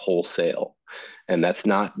required wholesale, and that's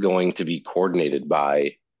not going to be coordinated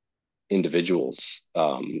by individuals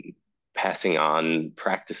passing on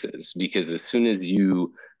practices, because as soon as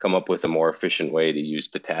you come up with a more efficient way to use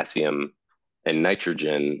potassium and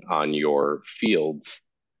nitrogen on your fields,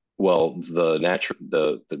 well,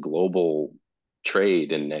 the global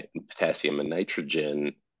trade in potassium and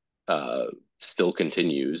nitrogen uh, still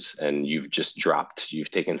continues, and you've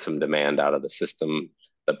taken some demand out of the system.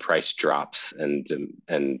 The price drops, and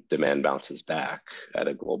demand bounces back at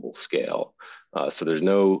a global scale. So there's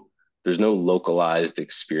no localized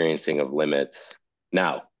experiencing of limits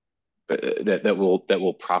now. That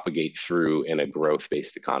will propagate through in a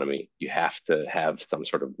growth-based economy. You have to have some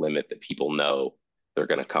sort of limit that people know they're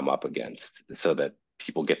going to come up against, so that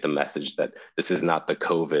people get the message that this is not the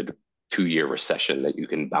COVID 2-year recession that you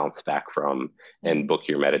can bounce back from and book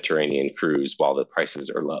your Mediterranean cruise while the prices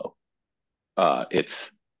are low.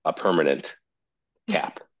 It's a permanent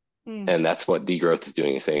cap. And that's what degrowth is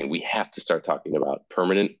doing, is saying we have to start talking about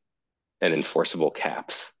permanent and enforceable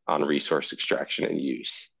caps on resource extraction and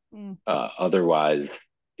use. Otherwise,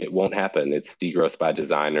 it won't happen. It's degrowth by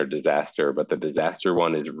design or disaster, but the disaster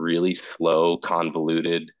one is really slow,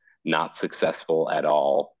 convoluted, not successful at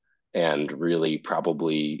all, and really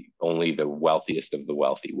probably only the wealthiest of the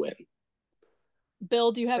wealthy win.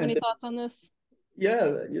 Bill, do you have and any thoughts on this?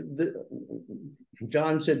 yeah,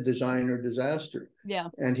 John said design or disaster, Yeah,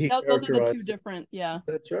 and he those are the characterized two different. Yeah.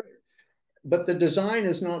 that's right. But the design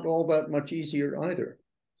is not all that much easier either.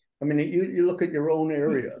 I mean, you look at your own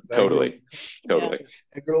area, Totally. Yeah.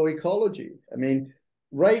 agroecology. I mean,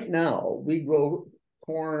 right now we grow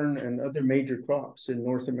corn and other major crops in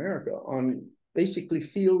North America on basically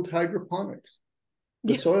field hydroponics.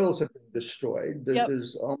 The Yeah. soils have been destroyed. Yep.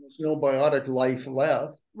 There's almost no biotic life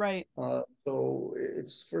left. Right. So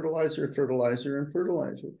it's fertilizer, fertilizer, and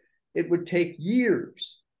fertilizer. It would take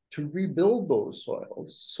years to rebuild those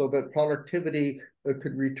soils so that productivity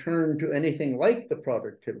could return to anything like the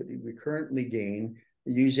productivity we currently gain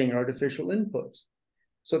using artificial inputs.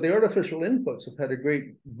 So the artificial inputs have had a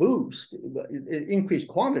great boost, increased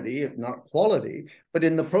quantity, if not quality, but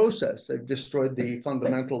in the process, they've destroyed the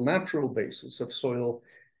fundamental natural basis of soil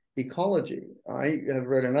ecology. I have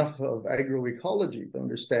read enough of agroecology to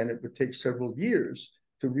understand it would take several years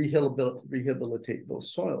to rehabilitate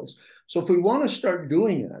those soils. So if we want to start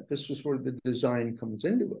doing that, this is where the design comes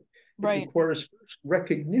into it. It Right. requires first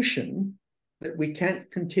recognition that we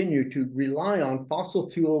can't continue to rely on fossil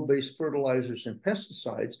fuel-based fertilizers and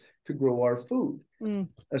pesticides to grow our food.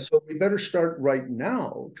 So we better start right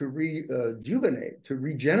now to rejuvenate, to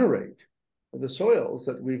regenerate the soils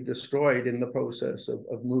that we've destroyed in the process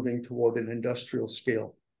of moving toward an industrial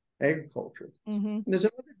scale agriculture. There's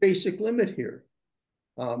another basic limit here.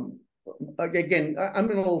 Again,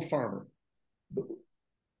 I'm an old farmer.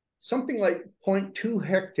 Something like 0.2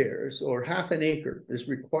 hectares or half an acre is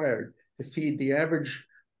required to feed the average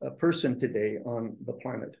person today on the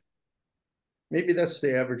planet. Maybe that's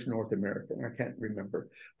the average North American, I can't remember.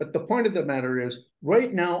 But the point of the matter is,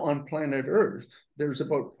 right now on planet Earth, there's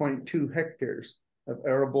about 0.2 hectares of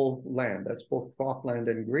arable land, that's both cropland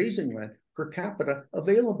and grazing land, per capita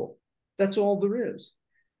available. That's all there is.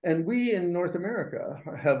 And we in North America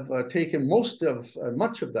have taken much of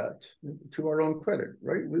that to our own credit,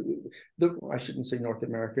 right? I shouldn't say North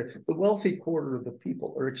America, the wealthy quarter of the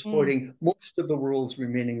people are exploiting most of the world's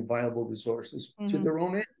remaining viable resources to their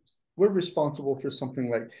own ends. We're responsible for something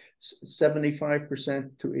like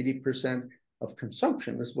 75% to 80% of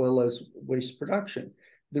consumption, as well as waste production.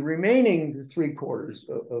 The remaining 3/4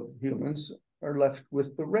 of humans are left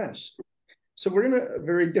with the rest. So we're in a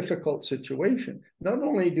very difficult situation. Not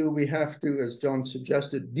only do we have to, as John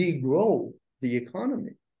suggested, degrow the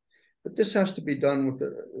economy, but this has to be done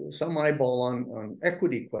with some eyeball on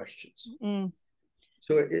equity questions.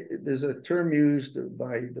 So there's a term used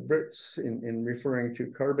by the Brits in referring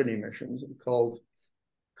to carbon emissions called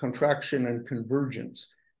contraction and convergence.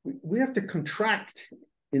 We have to contract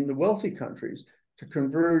in the wealthy countries to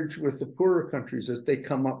converge with the poorer countries as they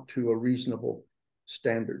come up to a reasonable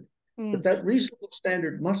standard. But that reasonable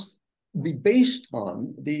standard must be based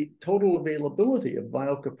on the total availability of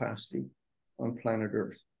biocapacity on planet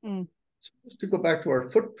Earth. So just to go back to our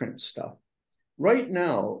footprint stuff, right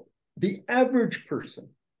now, the average person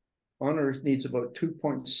on Earth needs about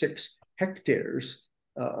 2.6 hectares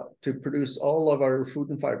to produce all of our food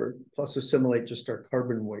and fiber, plus assimilate just our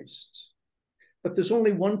carbon wastes. But there's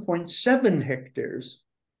only 1.7 hectares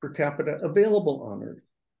per capita available on Earth.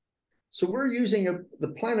 So we're using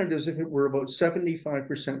the planet as if it were about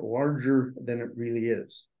 75% larger than it really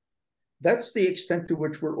is. That's the extent to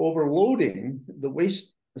which we're overloading the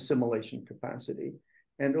waste assimilation capacity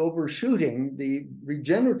and overshooting the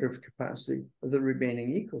regenerative capacity of the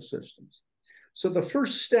remaining ecosystems. So the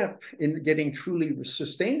first step in getting truly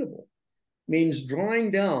sustainable means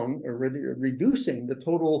drawing down or reducing the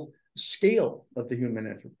total scale of the human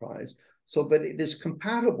enterprise so that it is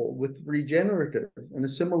compatible with regenerative and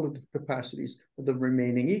assimilative capacities of the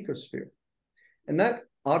remaining ecosphere. And that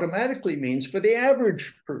automatically means for the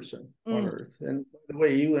average person on Earth, and by the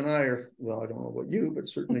way, you and I are, well, I don't know about you, but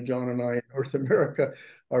certainly John and I in North America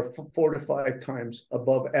are 4 to 5 times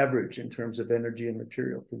above average in terms of energy and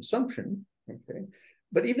material consumption, okay?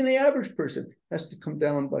 But even the average person has to come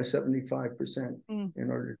down by 75% in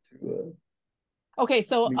order to Okay,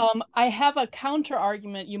 so I have a counter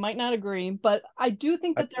argument. You might not agree, but I do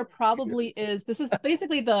think that there probably is. This is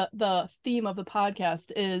basically the theme of the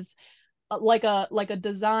podcast is like a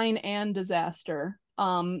design and disaster.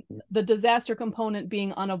 The disaster component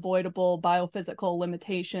being unavoidable biophysical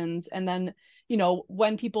limitations, and then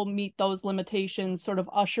when people meet those limitations, sort of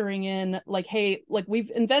ushering in like, hey, like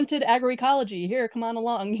we've invented agroecology. Here, come on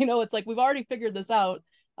along. It's like we've already figured this out.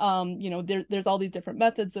 There's all these different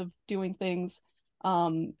methods of doing things.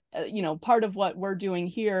 Part of what we're doing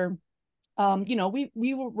here,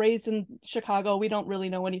 we were raised in Chicago. We don't really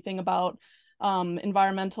know anything about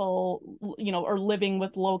environmental, or living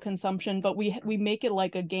with low consumption, but we make it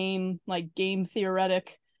like a game, like game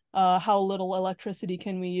theoretic. How little electricity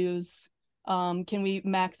can we use? Can we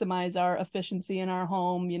maximize our efficiency in our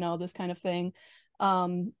home? This kind of thing,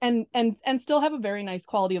 and still have a very nice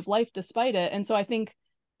quality of life despite it. And so I think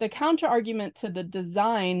the counter argument to the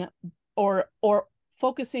design or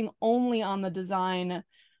focusing only on the design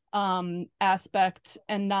aspect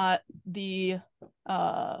and not the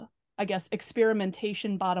I guess,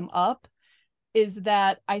 experimentation bottom up, is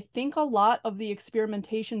that I think a lot of the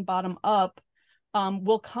experimentation bottom up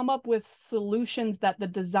will come up with solutions that the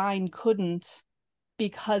design couldn't,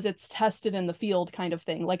 because it's tested in the field kind of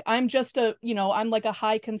thing. Like I'm just I'm like a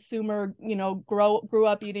high consumer, grew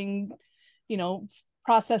up eating,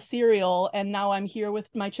 processed cereal, and now I'm here with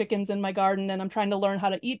my chickens in my garden, and I'm trying to learn how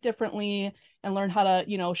to eat differently and learn how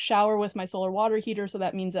to, shower with my solar water heater. So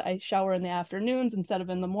that means that I shower in the afternoons instead of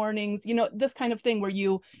in the mornings, this kind of thing where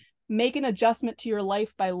you make an adjustment to your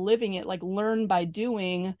life by living it, like learn by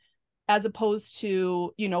doing, as opposed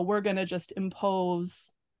to, we're going to just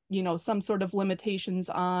impose, some sort of limitations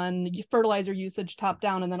on fertilizer usage top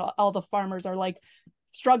down. And then all the farmers are like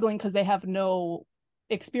struggling because they have no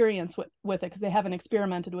experience with it, because they haven't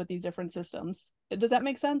experimented with these different systems. Does that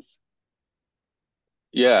make sense?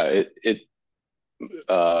 Yeah, it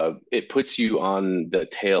puts you on the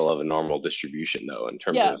tail of a normal distribution, though, in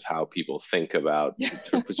terms Yeah. of how people think about it.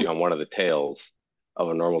 Puts you on one of the tails of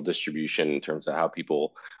a normal distribution in terms of how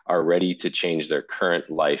people are ready to change their current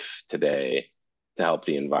life today to help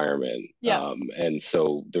the environment. Yeah. And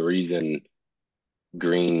so the reason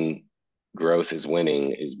green growth is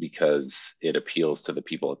winning is because it appeals to the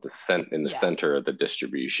people at in the Yeah. center of the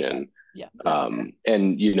distribution. Yeah. Yeah.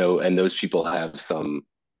 And those people have some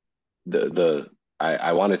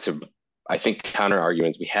I wanted to, I think, counter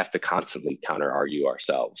arguments. We have to constantly counter argue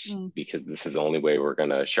ourselves, because this is the only way we're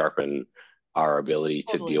going to sharpen our ability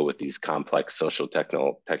to Totally. deal with these complex social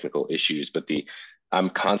technical issues. But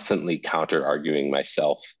I'm constantly counter arguing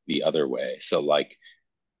myself the other way. So like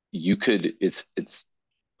you could,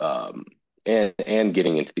 um, and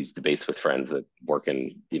getting into these debates with friends that work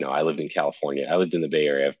I lived in California. I lived in the Bay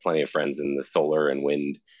Area. I have plenty of friends in the solar and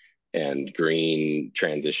wind and green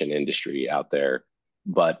transition industry out there,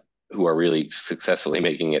 but who are really successfully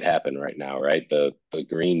making it happen right now, right? The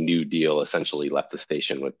Green New Deal essentially left the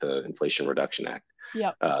station with the Inflation Reduction Act.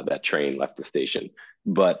 Yep. That train left the station.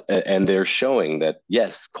 And they're showing that,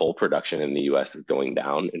 yes, coal production in the US is going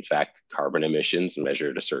down. In fact, carbon emissions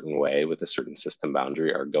measured a certain way with a certain system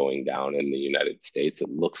boundary are going down in the United States. It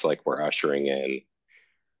looks like we're ushering in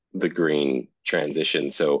the green transition.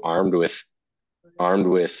 So armed with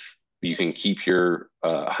you can keep your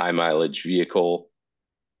high mileage vehicle,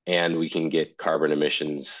 and we can get carbon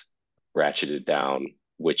emissions ratcheted down,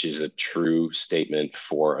 which is a true statement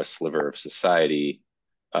for a sliver of society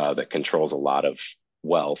that controls a lot of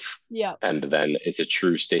wealth. Yeah. And then it's a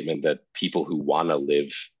true statement that people who want to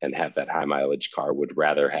live and have that high mileage car would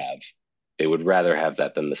rather have. They would rather have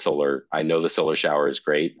that than the solar. I know the solar shower is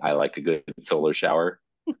great. I like a good solar shower,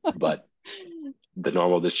 but the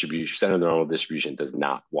normal distribution, center of the normal distribution does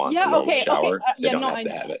not want a normal shower. They don't have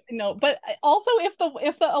to have it. No, but also if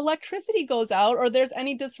the electricity goes out or there's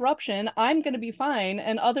any disruption, I'm going to be fine,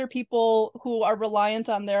 and other people who are reliant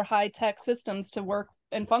on their high-tech systems to work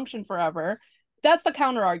and function forever. That's the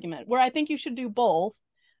counter argument, where I think you should do both.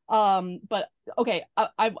 But okay,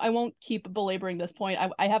 I won't keep belaboring this point.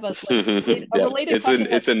 I have a related question.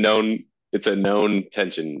 It's a known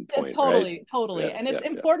tension point. It's totally, right? totally. Yeah, and it's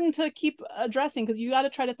important to keep addressing, because you got to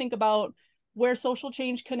try to think about where social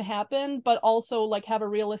change can happen, but also like have a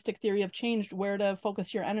realistic theory of change, where to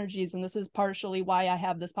focus your energies. And this is partially why I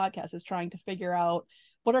have this podcast, is trying to figure out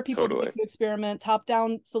what are people doing to experiment,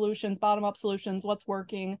 top-down solutions, bottom-up solutions, what's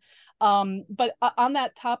working. But on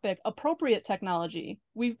that topic, appropriate technology,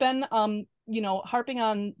 we've been harping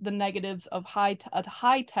on the negatives of a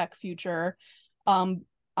high-tech future on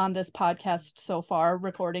this podcast so far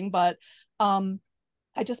recording, but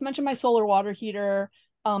I just mentioned my solar water heater.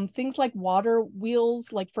 Things like water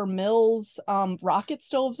wheels, like for mills, rocket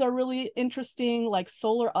stoves are really interesting. Like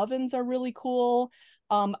solar ovens are really cool.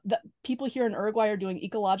 The people here in Uruguay are doing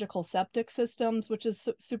ecological septic systems, which is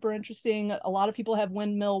super interesting. A lot of people have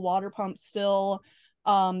windmill water pumps still.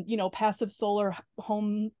 Passive solar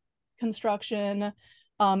home construction.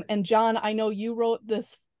 And John, I know you wrote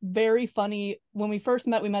this very funny, when we first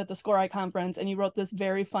met, we met at the SCORI conference, and you wrote this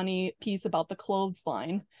very funny piece about the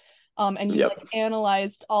clothesline. And you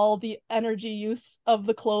analyzed all the energy use of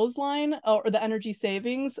the clothesline, or the energy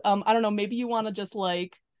savings. I don't know, maybe you want to just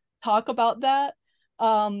like talk about that,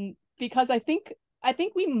 because I think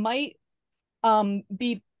we might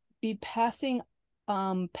be passing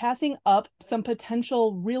up some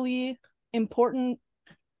potential really important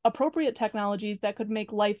appropriate technologies that could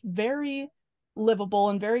make life very livable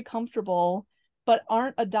and very comfortable, but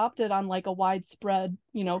aren't adopted on like a widespread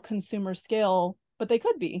consumer scale, but they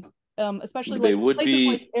could be. Especially like places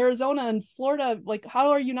like Arizona and Florida. Like,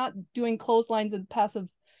 how are you not doing clotheslines and passive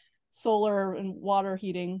solar and water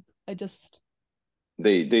heating?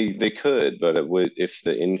 They could, but it would if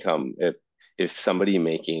the income if somebody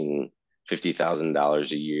making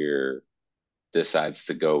 $50,000 a year decides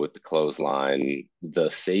to go with the clothesline, the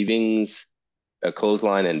savings, a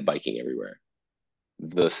clothesline and biking everywhere.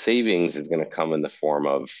 The savings is going to come in the form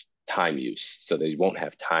of time use. So they won't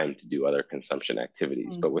have time to do other consumption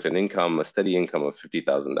activities. Mm. But with an income, a steady income of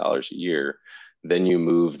 $50,000 a year, then you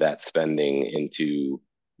move that spending into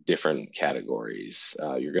different categories.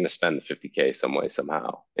 You're going to spend the 50K some way,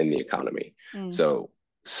 somehow in the economy. Mm.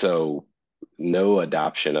 So no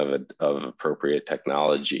adoption of appropriate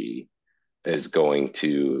technology is going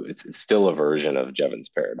to, it's still a version of Jevons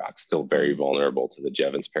paradox, still very vulnerable to the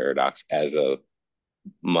Jevons paradox as a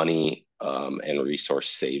money and resource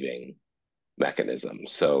saving mechanism.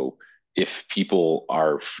 So if people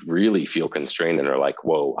are really feel constrained and are like,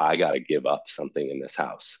 whoa, I got to give up something in this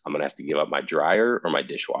house, I'm going to have to give up my dryer or my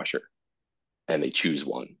dishwasher. And they choose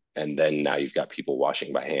one. And then now you've got people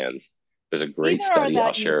washing by hands. There's a great Neither are study I'll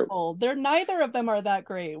that share. useful. They're neither of them are that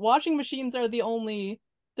great. Washing machines are the only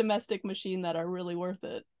domestic machine that are really worth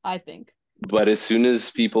it, I think. But as soon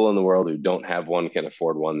as people in the world who don't have one can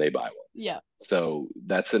afford one, they buy one. Yeah. So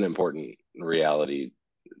that's an important reality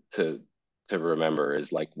to remember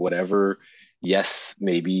is like whatever, yes,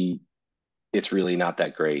 maybe it's really not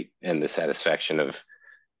that great. And the satisfaction of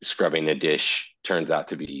scrubbing a dish turns out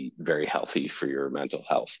to be very healthy for your mental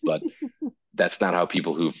health. But that's not how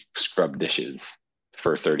people who've scrubbed dishes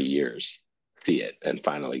for 30 years see it and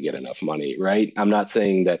finally get enough money, right? I'm not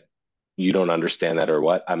saying that you don't understand that or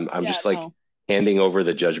what. I'm Yeah, just like no. handing over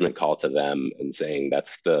the judgment call to them and saying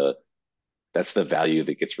that's the value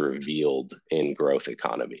that gets revealed in growth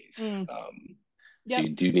economies. Mm. So Yep. you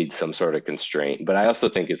do need some sort of constraint, but I also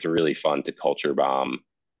think it's really fun to culture bomb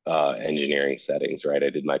engineering settings, right? I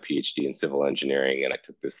did my PhD in civil engineering and I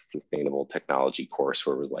took this sustainable technology course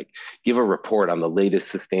where it was like, give a report on the latest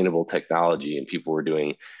sustainable technology. And people were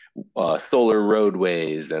doing solar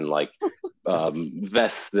roadways and like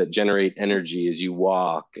vests that generate energy as you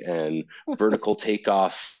walk and vertical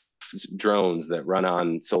takeoff drones that run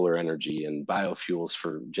on solar energy and biofuels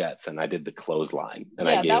for jets. And I did the clothesline and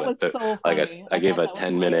I Yeah, gave that it was so like funny. I I gave thought a that was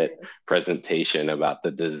 10-minute hilarious. presentation about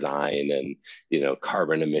the design and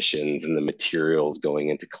carbon emissions and the materials going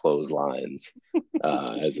into clotheslines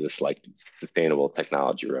as this like sustainable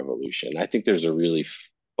technology revolution. I think there's a really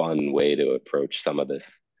fun way to approach some of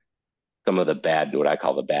the bad, what I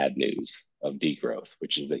call the bad news of degrowth,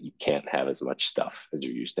 which is that you can't have as much stuff as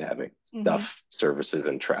you're used to having, Mm-hmm. stuff, services,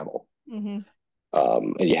 and travel. Mm-hmm.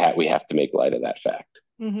 And we have to make light of that fact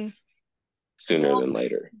Mm-hmm. sooner than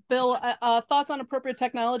later. Bill, thoughts on appropriate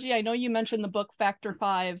technology? I know you mentioned the book Factor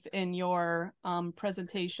 5 in your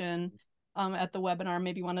presentation at the webinar.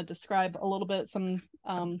 Maybe you want to describe a little bit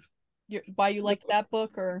why you liked that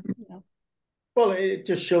book, or Well, it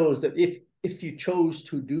just shows that if you chose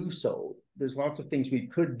to do so, there's lots of things we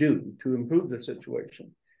could do to improve the situation.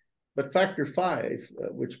 But factor 5,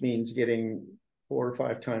 which means getting 4 or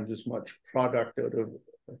 5 times as much product out of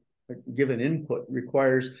a given input,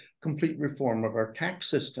 requires complete reform of our tax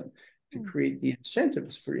system to create the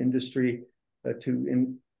incentives for industry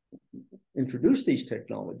to introduce these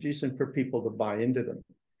technologies and for people to buy into them.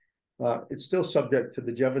 It's still subject to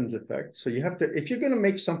the Jevons effect. So you have to, if you're going to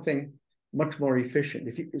make something much more efficient,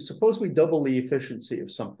 suppose we double the efficiency of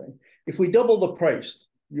something, if we double the price,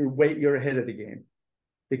 you're ahead of the game,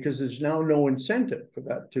 because there's now no incentive for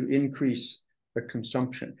that to increase the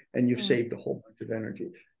consumption, and you've saved a whole bunch of energy.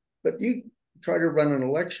 But you try to run an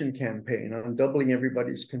election campaign on doubling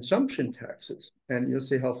everybody's consumption taxes, and you'll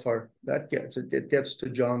see how far that gets. It gets to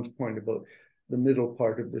John's point about the middle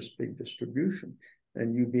part of this big distribution,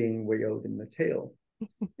 and you being way out in the tail.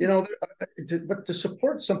 But to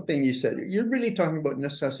support something you said, you're really talking about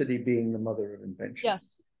necessity being the mother of invention.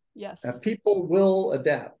 Yes. Yes. People will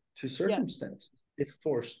adapt to circumstances if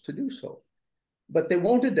forced to do so. But they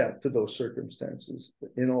won't adapt to those circumstances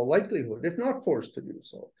in all likelihood, if not forced to do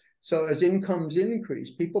so. So as incomes increase,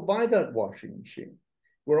 people buy that washing machine.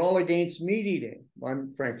 We're all against meat eating.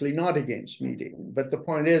 I'm frankly not against meat eating. But the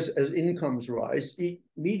point is, as incomes rise,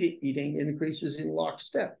 meat eating increases in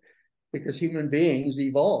lockstep, because human beings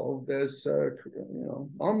evolved as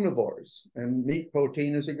omnivores, and meat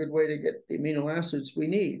protein is a good way to get the amino acids we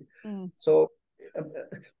need. So,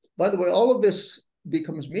 by the way, all of this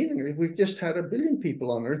becomes meaningless. If we've just had 1 billion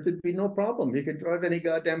people on Earth, it'd be no problem. You could drive any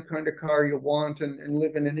goddamn kind of car you want and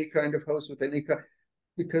live in any kind of house with any car,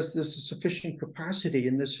 because there's a sufficient capacity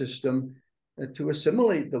in the system to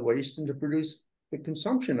assimilate the waste and to produce the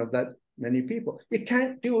consumption of that many people. You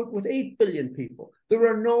can't do it with 8 billion people. There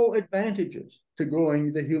are no advantages to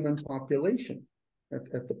growing the human population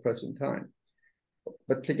at the present time.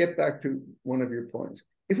 But to get back to one of your points,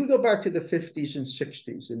 if we go back to the 50s and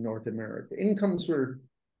 60s in North America, incomes were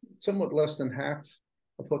somewhat less than half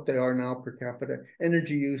of what they are now per capita.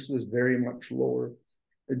 Energy use was very much lower.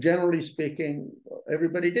 Generally speaking,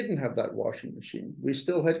 everybody didn't have that washing machine. We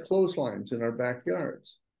still had clotheslines in our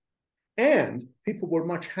backyards. And people were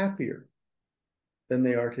much happier than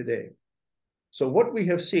they are today. So what we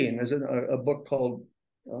have seen is a book called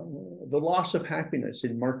The Loss of Happiness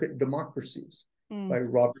in Market Democracies by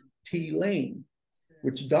Robert T. Lane,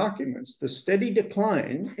 which documents the steady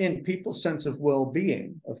decline in people's sense of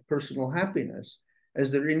well-being, of personal happiness, as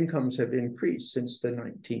their incomes have increased since the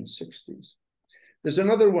 1960s. There's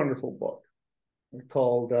another wonderful book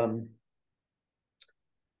called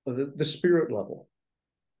The Spirit Level,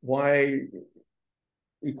 Why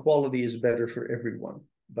Equality is Better for Everyone,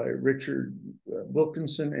 by Richard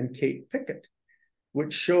Wilkinson and Kate Pickett,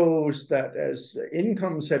 which shows that as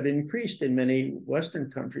incomes have increased in many Western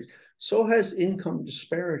countries, so has income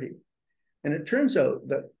disparity. And it turns out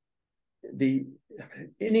that the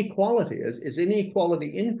inequality, as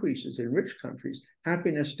inequality increases in rich countries,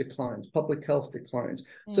 happiness declines, public health declines.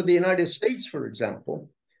 So the United States, for example,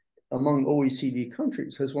 among OECD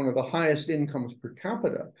countries, has one of the highest incomes per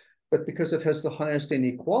capita, but because it has the highest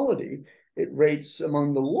inequality, it rates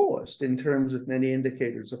among the lowest in terms of many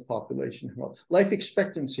indicators of population health. Life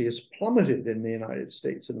expectancy has plummeted in the United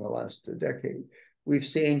States in the last decade. We've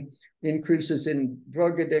seen increases in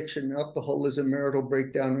drug addiction, alcoholism, marital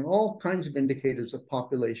breakdown, and all kinds of indicators of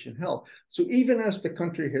population health. So even as the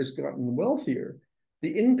country has gotten wealthier,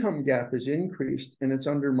 the income gap has increased and it's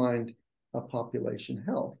undermined population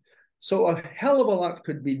health. So a hell of a lot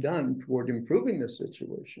could be done toward improving the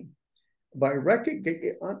situation by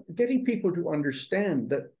getting people to understand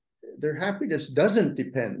that their happiness doesn't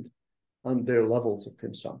depend on their levels of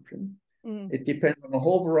consumption. It depends on a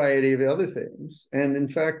whole variety of other things. And in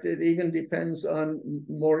fact, it even depends on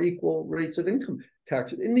more equal rates of income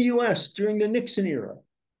taxes. In the US, during the Nixon era,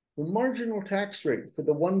 the marginal tax rate for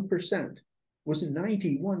the 1% was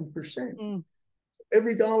 91%.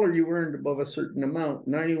 Every dollar you earned above a certain amount,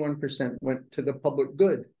 91% went to the public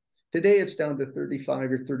good. Today, it's down to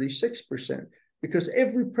 35 or 36%, because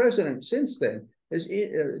every president since then has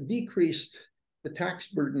decreased the tax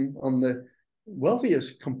burden on the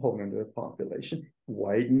wealthiest component of the population,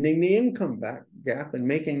 widening the income gap and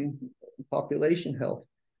making population health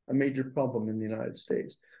a major problem in the United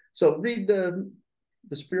States. So read the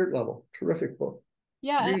Spirit Level, terrific book.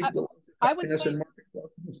 Yeah, read and the I would say,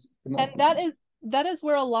 and that is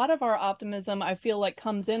where a lot of our optimism, I feel like,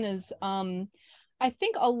 comes in, is I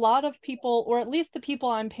think a lot of people, or at least the people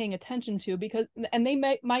I'm paying attention to, because, and they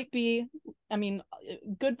might be, I mean,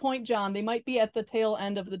 good point, John, they might be at the tail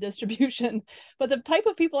end of the distribution, but the type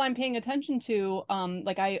of people I'm paying attention to,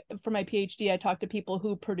 like for my PhD, I talked to people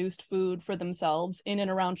who produced food for themselves in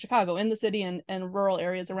and around Chicago, in the city and rural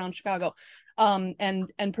areas around Chicago,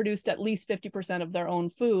 and produced at least 50% of their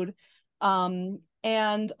own food.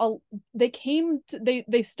 And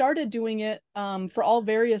they started doing it for all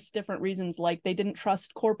various different reasons, like they didn't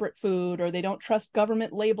trust corporate food, or they don't trust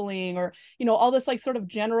government labeling, or all this like sort of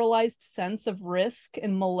generalized sense of risk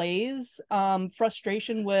and malaise,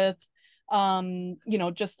 frustration with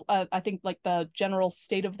just I think like the general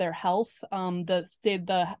state of their health,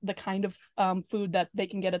 the kind of food that they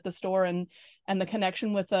can get at the store, and the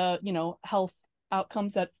connection with health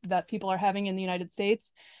outcomes that people are having in the United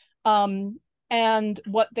States. And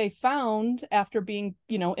what they found after being,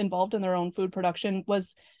 involved in their own food production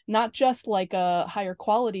was not just like a higher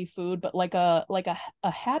quality food, but like a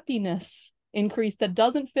happiness increase that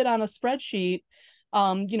doesn't fit on a spreadsheet.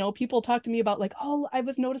 People talk to me about like, oh, I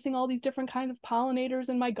was noticing all these different kind of pollinators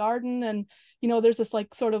in my garden, and there's this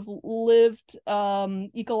like sort of lived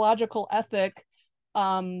ecological ethic.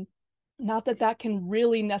 Not that can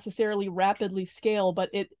really necessarily rapidly scale,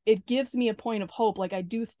 but it gives me a point of hope. Like, I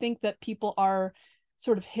do think that people are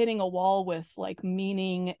sort of hitting a wall with like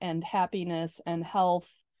meaning and happiness and health,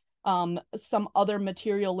 some other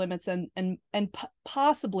material limits, and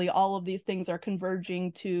possibly all of these things are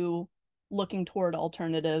converging to looking toward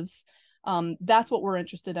alternatives. That's what we're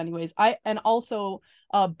interested in anyways. And also,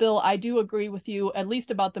 Bill, I do agree with you, at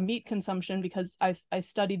least about the meat consumption, because I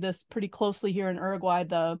studied this pretty closely here in Uruguay.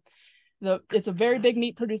 It's a very big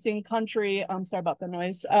meat producing country. I'm sorry about the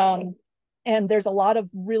noise. And there's a lot of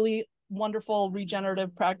really wonderful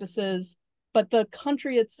regenerative practices, but the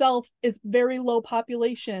country itself is very low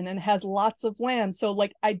population and has lots of land. So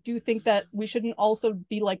like, I do think that we shouldn't also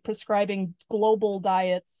be like prescribing global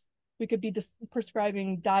diets. We could be just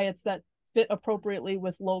prescribing diets that fit appropriately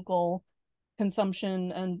with local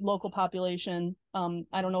consumption and local population.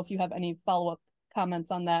 I don't know if you have any follow-up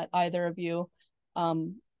comments on that, either of you.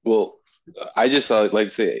 Well, I just like to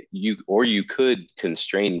say you could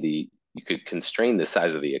constrain the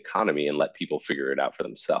size of the economy and let people figure it out for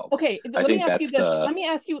themselves. Okay, I let me think ask you that's this. the Let me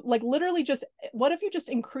ask you, like, literally just what if you just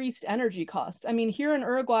increased energy costs? I mean, here in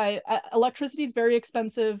Uruguay, electricity is very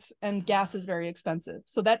expensive and gas is very expensive.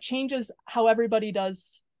 So that changes how everybody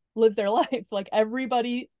lives their life. Like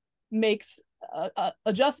everybody makes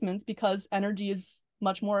adjustments because energy is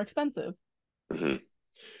much more expensive. Mhm.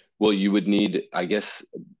 Well, you would need, I guess,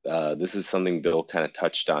 this is something Bill kind of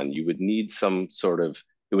touched on. You would need some sort of,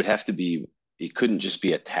 it would have to be, it couldn't just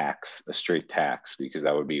be a tax, a straight tax, because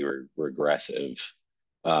that would be regressive.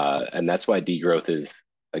 And that's why degrowth is,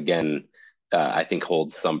 again, I think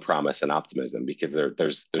holds some promise and optimism because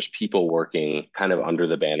there's people working kind of under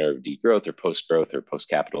the banner of degrowth or post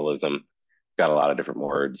capitalism. It's got a lot of different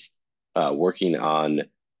words, working on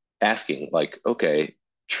asking like, okay,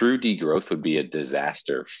 true degrowth would be a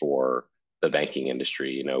disaster for the banking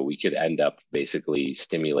industry. You know, we could end up basically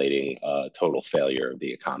stimulating a total failure of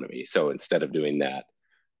the economy. So instead of doing that,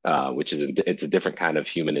 which is it's a different kind of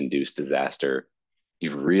human-induced disaster,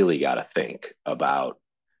 you've really got to think about,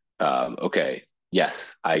 okay,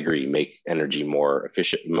 yes, I agree, make energy more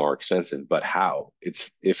efficient, more expensive, but how? It's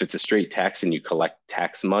if it's a straight tax and you collect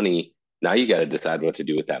tax money, now you got to decide what to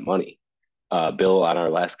do with that money. Bill, on our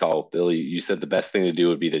last call, Bill, you said the best thing to do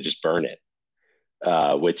would be to just burn it,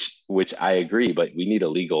 which I agree, but we need a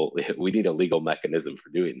legal mechanism for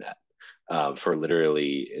doing that. For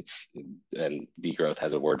literally, and degrowth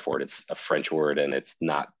has a word for it. It's a French word, and it's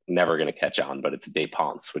not never going to catch on, but it's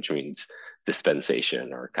dépense, which means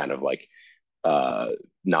dispensation or kind of like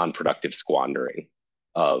non-productive squandering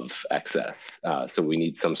of excess. So we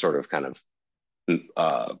need some sort of kind of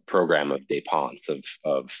program of dépense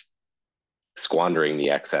of squandering the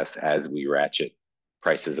excess as we ratchet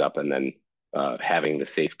prices up, and then having the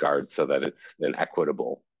safeguards so that it's an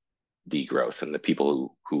equitable degrowth, and the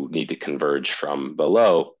people who need to converge from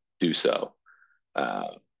below do so.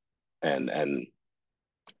 And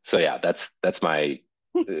so yeah, that's my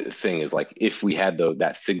thing is like if we had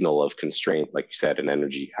that signal of constraint, like you said,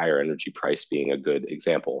 higher energy price being a good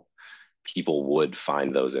example, people would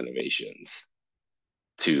find those innovations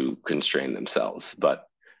to constrain themselves. But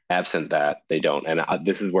absent that, they don't. And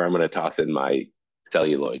this is where I'm going to toss in my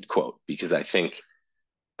celluloid quote, because I think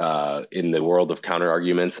in the world of counter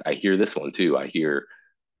arguments, I hear this one too. I hear,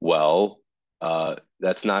 well,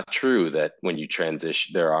 that's not true that when you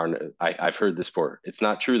transition, I've heard this before. It's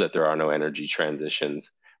not true that there are no energy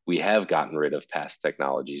transitions. We have gotten rid of past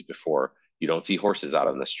technologies before. You don't see horses out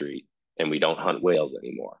on the street, and we don't hunt whales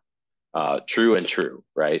anymore. True and true,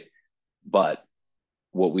 right? But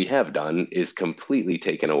what we have done is completely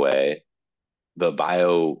taken away the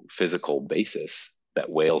biophysical basis that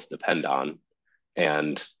whales depend on.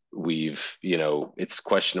 And it's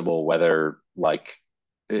questionable whether, like,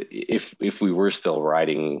 if we were still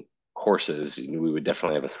riding horses, we would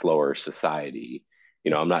definitely have a slower society.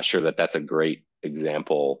 I'm not sure that that's a great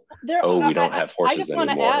example. We don't have I horses just want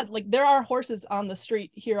to anymore. add, like, there are horses on the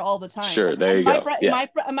street here all the time. Sure, there you go. Yeah,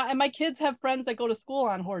 My kids have friends that go to school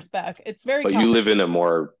on horseback. It's very but you common. live in a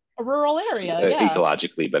more A rural area, yeah.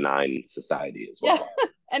 ecologically benign society as Yeah. well.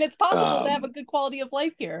 And it's possible to have a good quality of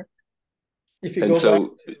life here. If you And go back,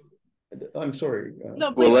 so I'm sorry.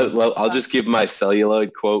 No, please. Well, I'll just give my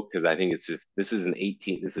celluloid quote because I think this is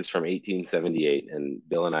from 1878, and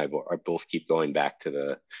Bill and I are both keep going back to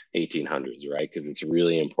the 1800s, right? Because it's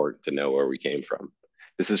really important to know where we came from.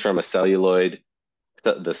 This is from the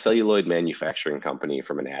Celluloid Manufacturing Company,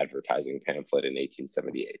 from an advertising pamphlet in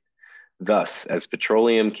 1878. Thus, as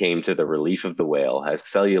petroleum came to the relief of the whale, has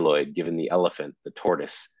celluloid given the elephant, the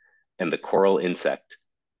tortoise, and the coral insect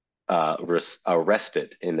a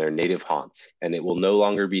respite in their native haunts, and it will no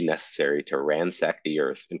longer be necessary to ransack the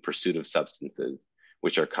earth in pursuit of substances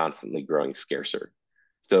which are constantly growing scarcer.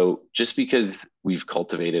 So just because we've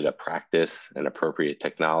cultivated a practice, an appropriate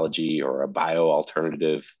technology, or a bio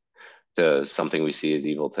alternative to something we see as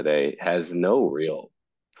evil today has no real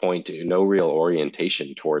no real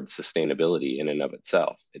orientation towards sustainability in and of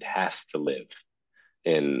itself. It has to live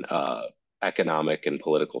in economic and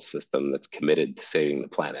political system that's committed to saving the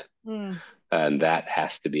planet. Mm. And that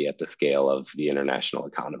has to be at the scale of the international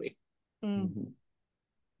economy. Mm.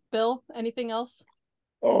 Bill, anything else?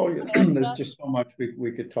 Oh, there's just so much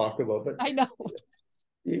we could talk about, but I know.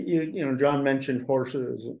 John mentioned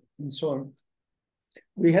horses and so on.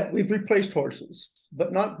 We've replaced horses,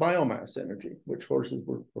 but not biomass energy, which horses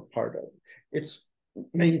were part of. It's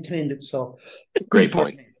maintained itself. Great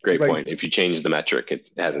point. Great point. If you change the metric, it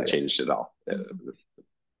hasn't changed at all.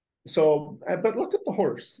 So, but look at the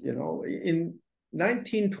horse. In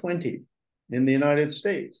 1920, in the United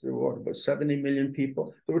States, there were about 70 million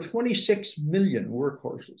people. There were 26 million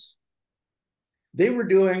workhorses. They were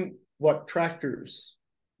doing what tractors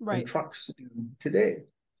and trucks do today.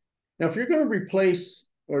 Now, if you're going to replace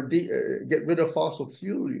or get rid of fossil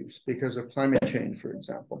fuel use because of climate change, for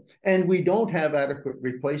example, and we don't have adequate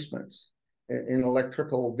replacements in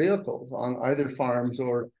electrical vehicles on either farms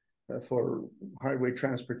or for highway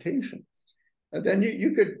transportation, then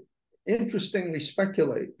you could interestingly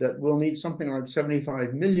speculate that we'll need something like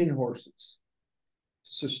 75 million horses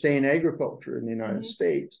to sustain agriculture in the United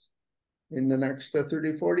States in the next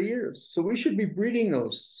 30, 40 years. So we should be breeding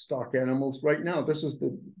those stock animals right now. This is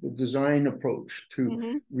the design approach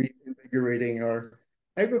to reinvigorating our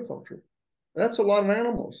agriculture. That's a lot of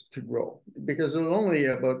animals to grow because there's only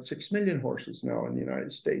about 6 million horses now in the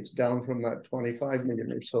United States, down from that 25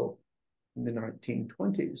 million or so in the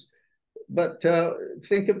 1920s. But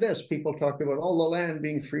think of this, people talk about all the land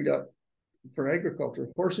being freed up for agriculture.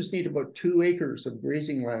 Horses need about 2 acres of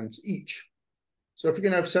grazing lands each. So if you're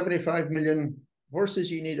going to have 75 million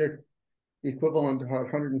horses, you need the equivalent of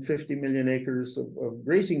 150 million acres of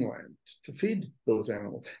grazing land to feed those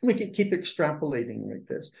animals. And we can keep extrapolating like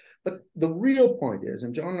this. But the real point is,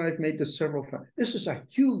 and John and I have made this several times, this is a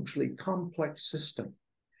hugely complex system.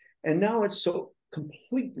 And now it's so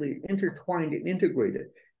completely intertwined and integrated.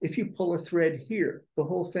 If you pull a thread here, the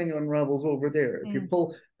whole thing unravels over there. If you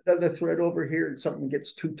pull the thread over here, something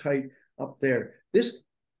gets too tight up there. The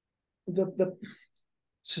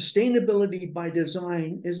sustainability by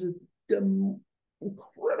design is an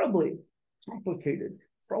incredibly complicated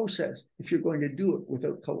process if you're going to do it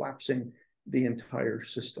without collapsing the entire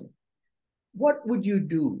system. What would you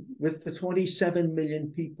do with the 27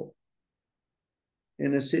 million people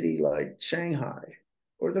in a city like Shanghai,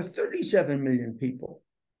 or the 37 million people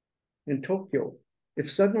in Tokyo,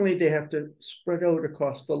 if suddenly they have to spread out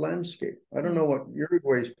across the landscape? I don't know what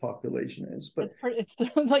Uruguay's population is, but it's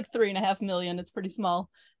like 3.5 million. It's pretty small.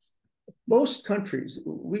 Most countries,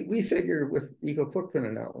 we figure with eco-footprint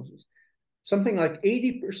analysis, something like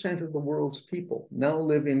 80% of the world's people now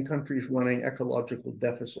live in countries running ecological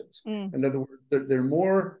deficits. In other words, they're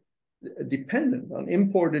more dependent on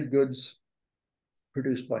imported goods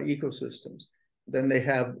produced by ecosystems than they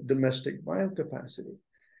have domestic biocapacity.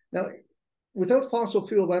 Now, without fossil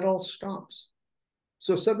fuel, that all stops.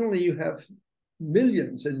 So suddenly you have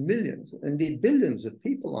millions and millions, indeed billions of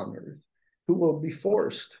people on Earth who will be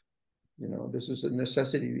forced, this is a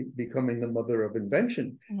necessity becoming the mother of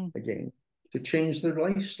invention again, to change their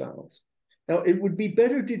lifestyles. Now, it would be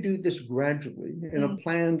better to do this gradually in a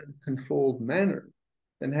planned and controlled manner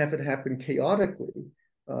than have it happen chaotically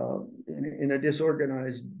in a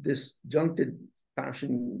disorganized, disjuncted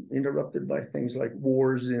fashion, interrupted by things like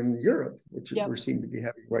wars in Europe, which we seem to be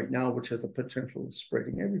having right now, which has the potential of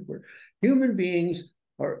spreading everywhere. Human beings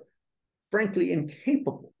are frankly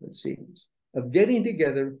incapable, it seems, of getting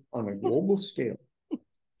together on a global scale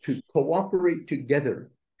to cooperate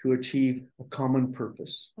together to achieve a common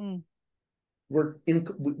purpose.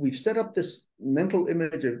 We've set up this mental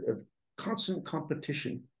image of constant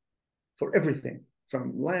competition for everything,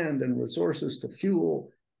 from land and resources to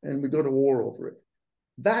fuel, and we go to war over it.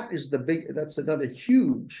 That's another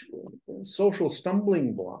huge social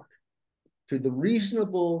stumbling block to the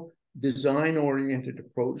reasonable design-oriented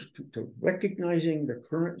approach to recognizing the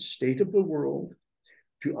current state of the world,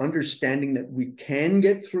 to understanding that we can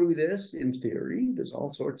get through this in theory. There's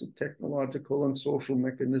all sorts of technological and social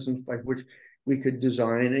mechanisms by which we could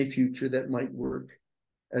design a future that might work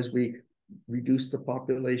as we reduce the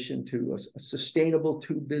population to a sustainable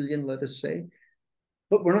 2 billion, let us say.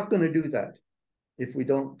 But we're not going to do that if we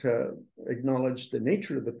don't acknowledge the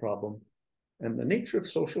nature of the problem and the nature of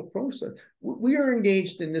social process. We are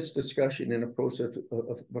engaged in this discussion in a process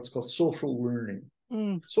of what's called social learning.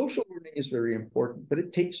 Social learning is very important, but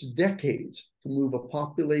it takes decades to move a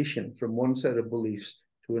population from one set of beliefs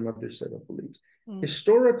to another set of beliefs.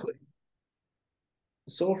 Historically,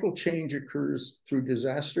 social change occurs through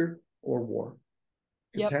disaster or war,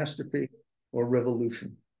 catastrophe or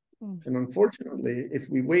revolution. And unfortunately, if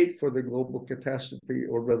we wait for the global catastrophe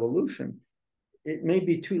or revolution, it may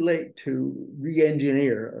be too late to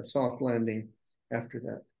re-engineer a soft landing after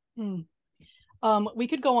that. We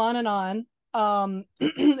could go on and on.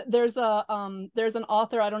 There's an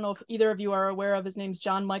author, I don't know if either of you are aware of, his name's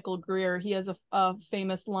John Michael Greer. He has a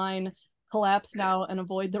famous line, "Collapse now and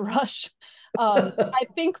avoid the rush." I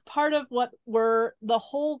think part of what the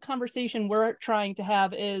whole conversation we're trying to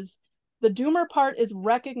have is, the doomer part is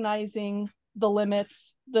recognizing the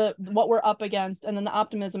limits, the what we're up against, and then the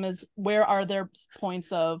optimism is where are their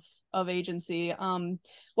points of agency.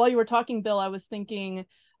 While you were talking, Bill, I was thinking,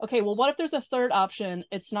 okay, well, what if there's a third option?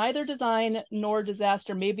 It's neither design nor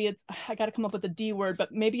disaster. Maybe it's, I got to come up with a D word,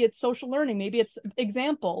 but maybe it's social learning. Maybe it's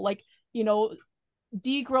example, like, you know,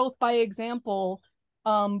 degrowth by example.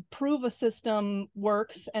 Prove a system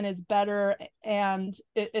works and is better, and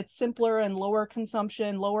it's simpler and lower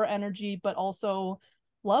consumption, lower energy, but also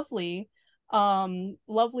lovely,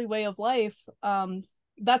 lovely way of life.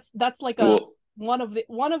 That's like a Well, one of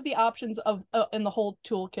the options of in the whole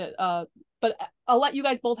toolkit. But I'll let you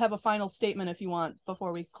guys both have a final statement if you want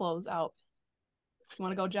before we close out. You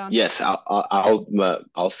want to go, John? yes,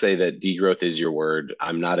 I'll say that degrowth is your word.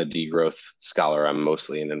 I'm not a degrowth scholar. I'm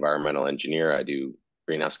mostly an environmental engineer. I do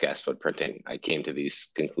greenhouse gas footprinting. I came to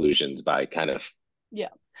these conclusions by kind of Yeah.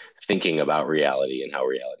 thinking about reality and how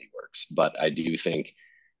reality works. But I do think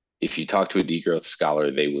if you talk to a degrowth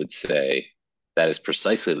scholar, they would say that is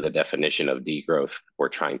precisely the definition of degrowth we're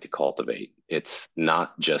trying to cultivate. It's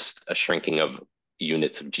not just a shrinking of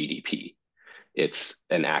units of GDP. It's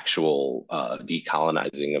an actual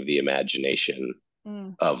decolonizing of the imagination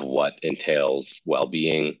of what entails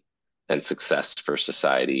well-being and success for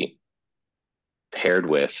society, paired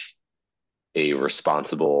with a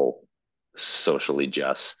responsible, socially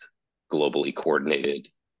just, globally coordinated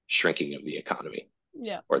shrinking of the economy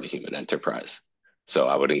or the human enterprise. So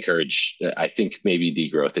I would encourage, I think maybe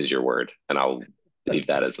degrowth is your word, and I'll leave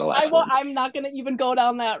that as the last word. I'm not going to even go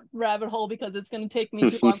down that rabbit hole because it's going to take me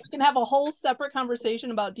too long. We can have a whole separate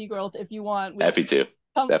conversation about degrowth if you want. Happy to.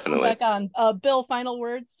 Definitely. Come back on. Bill, final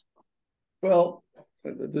words? Well,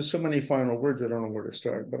 there's so many final words, I don't know where to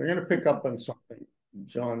start, but I'm going to pick up on something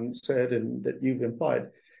John said and that you've implied.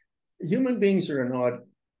 Human beings are an odd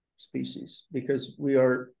species because we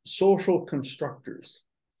are social constructors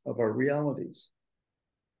of our realities,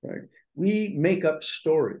 right? We make up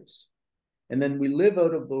stories, and then we live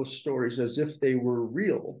out of those stories as if they were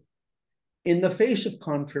real in the face of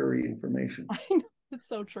contrary information. I know, it's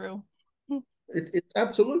so true. It's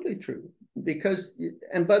absolutely true because,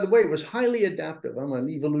 and by the way, it was highly adaptive. I'm an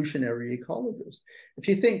evolutionary ecologist. If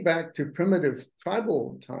you think back to primitive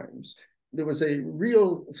tribal times, there was a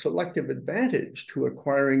real selective advantage to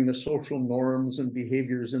acquiring the social norms and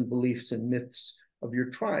behaviors and beliefs and myths of your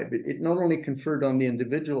tribe. It not only conferred on the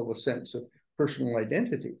individual a sense of personal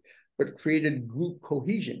identity, but created group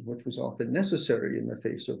cohesion, which was often necessary in the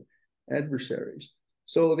face of adversaries.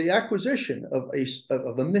 So the acquisition of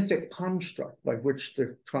a mythic construct by which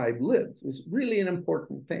the tribe lived is really an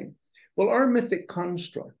important thing. Well, our mythic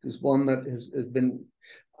construct is one that has been,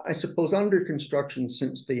 I suppose, under construction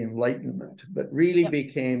since the Enlightenment, but really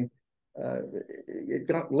became, it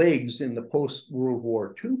got legs in the post-World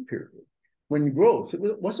War II period, when growth,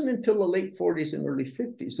 it wasn't until the late 40s and early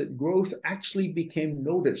 50s that growth actually became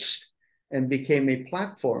noticed and became a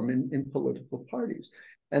platform in political parties.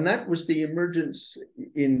 And that was the emergence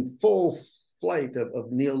in full flight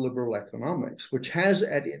of neoliberal economics, which has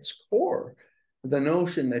at its core the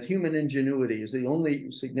notion that human ingenuity is the only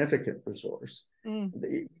significant resource.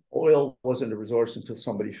 The oil wasn't a resource until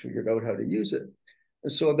somebody figured out how to use it.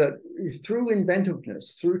 So that through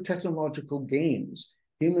inventiveness, through technological gains,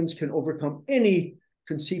 humans can overcome any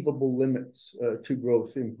conceivable limits to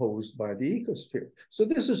growth imposed by the ecosphere. So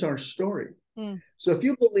this is our story. So if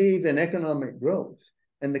you believe in economic growth,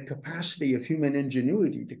 and the capacity of human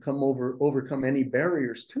ingenuity to overcome any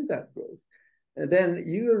barriers to that growth, and then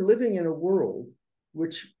you're living in a world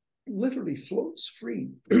which literally floats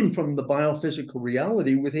free from the biophysical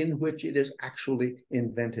reality within which it is actually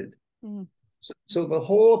invented. So the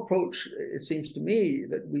whole approach, it seems to me,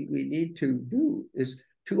 that we need to do is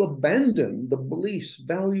to abandon the beliefs,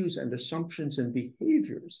 values, and assumptions and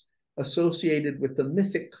behaviors associated with the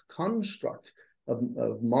mythic construct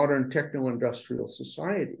of modern techno-industrial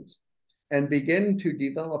societies, and begin to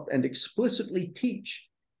develop and explicitly teach,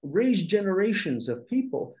 raise generations of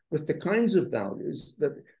people with the kinds of values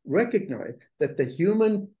that recognize that the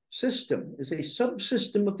human system is a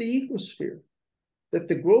subsystem of the ecosphere, that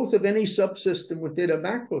the growth of any subsystem within a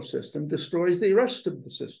macro system destroys the rest of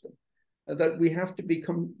the system, that we have to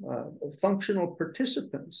become functional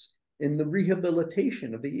participants in the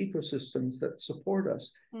rehabilitation of the ecosystems that support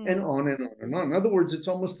us, and on and on and on. In other words, it's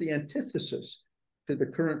almost the antithesis to the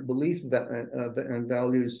current belief and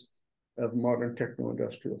values of modern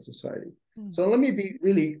techno-industrial society. So let me be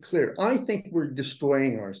really clear. I think we're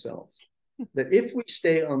destroying ourselves. That if we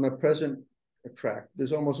stay on the present track,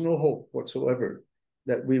 there's almost no hope whatsoever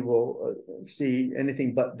that we will see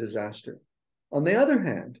anything but disaster. On the other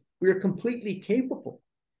hand, we are completely capable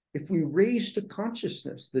if we raise to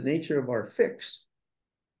consciousness the nature of our fix,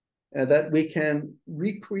 that we can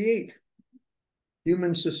recreate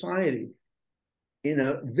human society in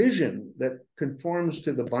a vision that conforms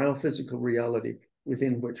to the biophysical reality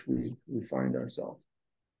within which we find ourselves.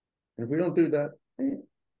 And if we don't do that,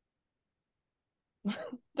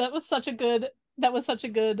 that was such a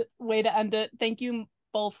good way to end it. Thank you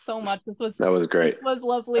both so much. That was great. This was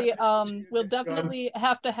lovely. We'll definitely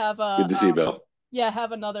have to have good to see you, Bill. Yeah,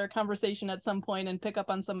 have another conversation at some point and pick up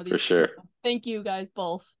on some of these. For sure. Thank you guys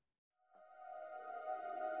both.